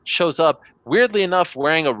Paul shows up, weirdly enough,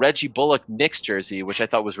 wearing a Reggie Bullock Knicks jersey, which I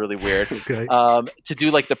thought was really weird, to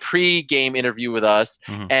do like the pre-game interview with us.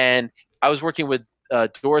 And I was working with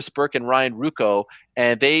Doris Burke and Ryan Rucco,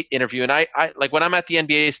 and they interview. And I like when I'm at the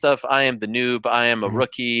NBA stuff, I am the noob. I am a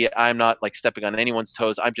rookie. I'm not like stepping on anyone's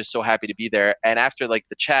toes. I'm just so happy to be there. And after like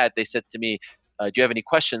the chat, they said to me, do you have any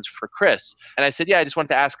questions for Chris? And I said, yeah, I just wanted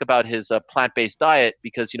to ask about his plant-based diet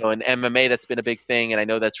because, in MMA, that's been a big thing. And I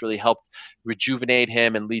know that's really helped rejuvenate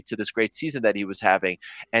him and lead to this great season that he was having.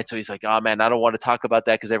 And so he's like, oh, man, I don't want to talk about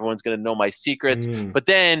that because everyone's going to know my secrets. But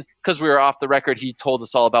then because we were off the record, he told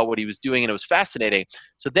us all about what he was doing, and it was fascinating.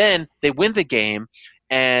 So then they win the game,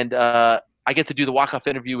 and I get to do the walk-off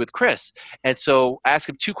interview with Chris. And so I ask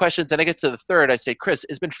him 2 questions. And I get to the third. I say, Chris,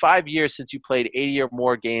 it's been 5 years since you played 80 or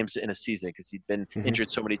more games in a season because he'd been injured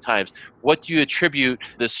so many times. What do you attribute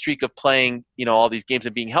the streak of playing, all these games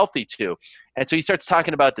and being healthy to? And so he starts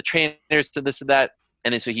talking about the trainers and this and that.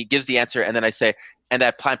 And then so he gives the answer. And then I say, and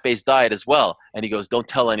that plant-based diet as well. And he goes, don't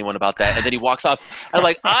tell anyone about that. And then he walks off. And I'm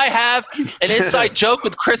like, I have an inside joke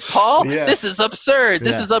with Chris Paul? Yeah. This is absurd.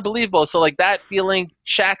 This is unbelievable. So like that feeling,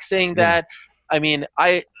 Shaq saying that, I mean,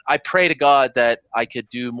 I pray to God that I could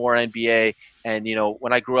do more NBA. And,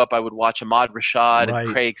 when I grew up, I would watch Ahmad Rashad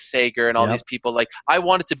and Craig Sager and all these people. Like, I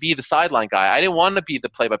wanted to be the sideline guy. I didn't want to be the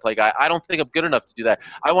play-by-play guy. I don't think I'm good enough to do that.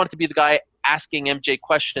 I wanted to be the guy asking MJ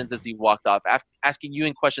questions as he walked off, asking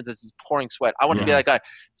Ewing questions as he's pouring sweat. I wanted to be that guy.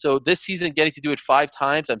 So this season, getting to do it 5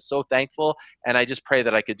 times, I'm so thankful. And I just pray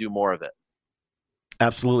that I could do more of it.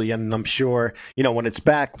 Absolutely. And I'm sure, when it's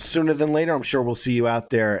back sooner than later, I'm sure we'll see you out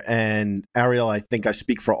there. And Ariel, I think I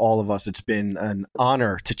speak for all of us. It's been an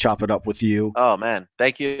honor to chop it up with you. Oh, man.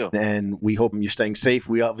 Thank you. And we hope you're staying safe.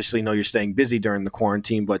 We obviously know you're staying busy during the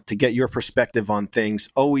quarantine, but to get your perspective on things,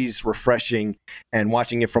 always refreshing, and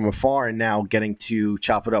watching it from afar and now getting to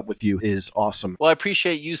chop it up with you is awesome. Well, I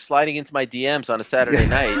appreciate you sliding into my DMs on a Saturday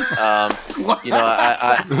night.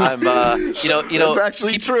 It's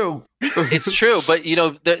actually true. It's true, but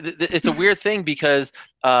it's a weird thing because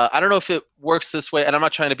I don't know if it works this way, and I'm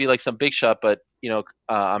not trying to be like some big shot, but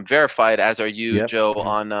I'm verified, as are you, Joe,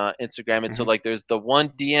 on Instagram, and so like there's the one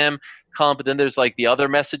DM column, but then there's like the other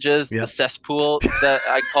messages, the cesspool that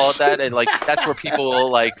I call it that, and like that's where people will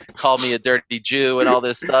like call me a dirty Jew and all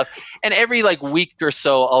this stuff. And every like week or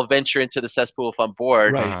so, I'll venture into the cesspool if I'm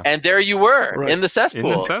bored, and there you were in the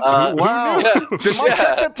cesspool. Wow! Did my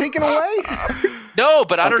check get taken away? No,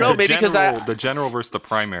 but I don't know. Maybe because the general versus the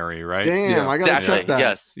primary, right? Damn, I gotta check that.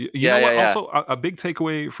 Yes. You know what? Also, a big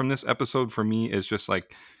takeaway from this episode for me is just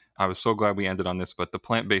like, I was so glad we ended on this, but the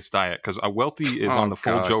plant-based diet, because Welty is on the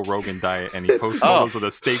full Joe Rogan diet, and he posts photos of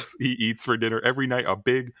the steaks he eats for dinner every night, a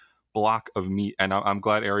big block of meat. And I'm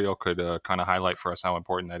glad Ariel could kind of highlight for us how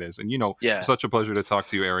important that is. And such a pleasure to talk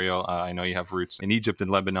to you, Ariel. I know you have roots in Egypt and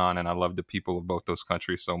Lebanon, and I love the people of both those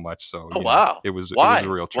countries so much. So it was a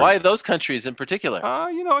real treat. Why those countries in particular?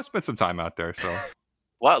 I spent some time out there. So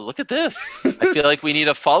wow, look at this. I feel like we need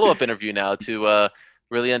a follow-up interview now to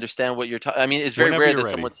really understand what you're talking. I mean, it's very rare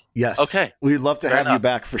that someone's. Yes. Okay. We'd love to have you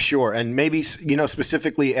back for sure. And maybe,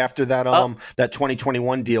 specifically after that, that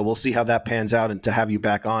 2021 deal, we'll see how that pans out, and to have you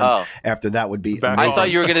back on after that would be. I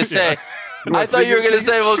thought you were going to say. I thought you were going to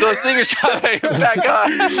say we'll go sneaker shopping. Back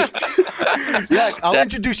on. Yeah, I'll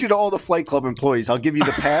introduce you to all the Flight Club employees. I'll give you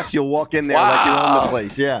the pass. You'll walk in there like you own the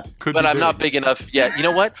place. Yeah. But I'm not big enough yet. You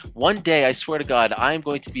know what? One day, I swear to God, I'm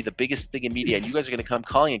going to be the biggest thing in media, and you guys are going to come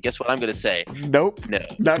calling, and guess what I'm going to say? Nope. No.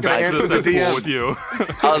 Not going to answer the DM with you.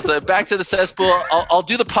 I'll say, back to the cesspool. I'll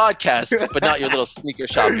do the podcast, but not your little sneaker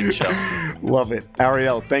shopping show. Love it.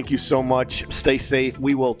 Ariel, thank you so much. Stay safe.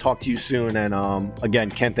 We will talk to you soon. And again,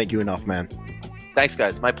 can't thank you enough, man. Thanks,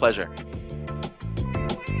 guys. My pleasure.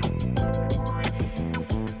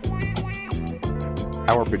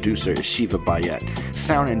 Our producer is Shiva Bayet.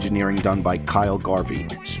 Sound engineering done by Kyle Garvey.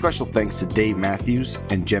 Special thanks to Dave Matthews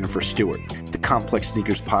and Jennifer Stewart. The Complex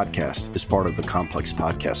Sneakers Podcast is part of the Complex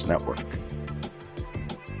Podcast Network.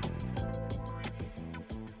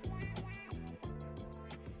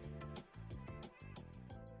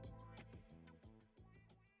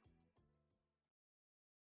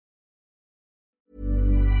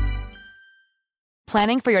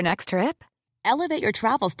 Planning for your next trip? Elevate your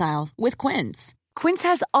travel style with Quince. Quince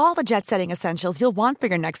has all the jet-setting essentials you'll want for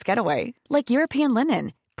your next getaway, like European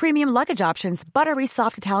linen, premium luggage options, buttery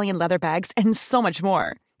soft Italian leather bags, and so much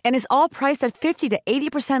more. And is all priced at 50 to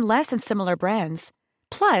 80% less than similar brands.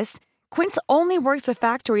 Plus, Quince only works with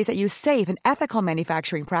factories that use safe and ethical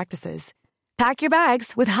manufacturing practices. Pack your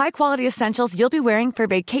bags with high-quality essentials you'll be wearing for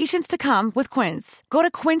vacations to come with Quince. Go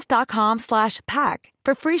to quince.com/pack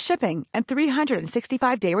for free shipping and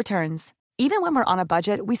 365-day returns. Even when we're on a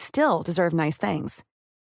budget, we still deserve nice things.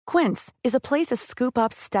 Quince is a place to scoop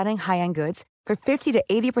up stunning high-end goods for 50 to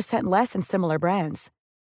 80% less than similar brands.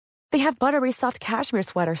 They have buttery soft cashmere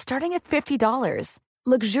sweaters starting at $50,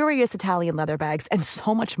 luxurious Italian leather bags, and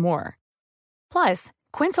so much more. Plus,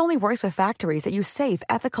 Quince only works with factories that use safe,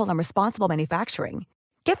 ethical, and responsible manufacturing.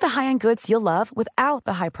 Get the high-end goods you'll love without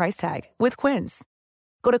the high price tag with Quince.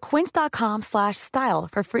 Go to quince.com/style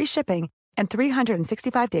for free shipping and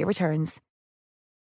 365-day returns.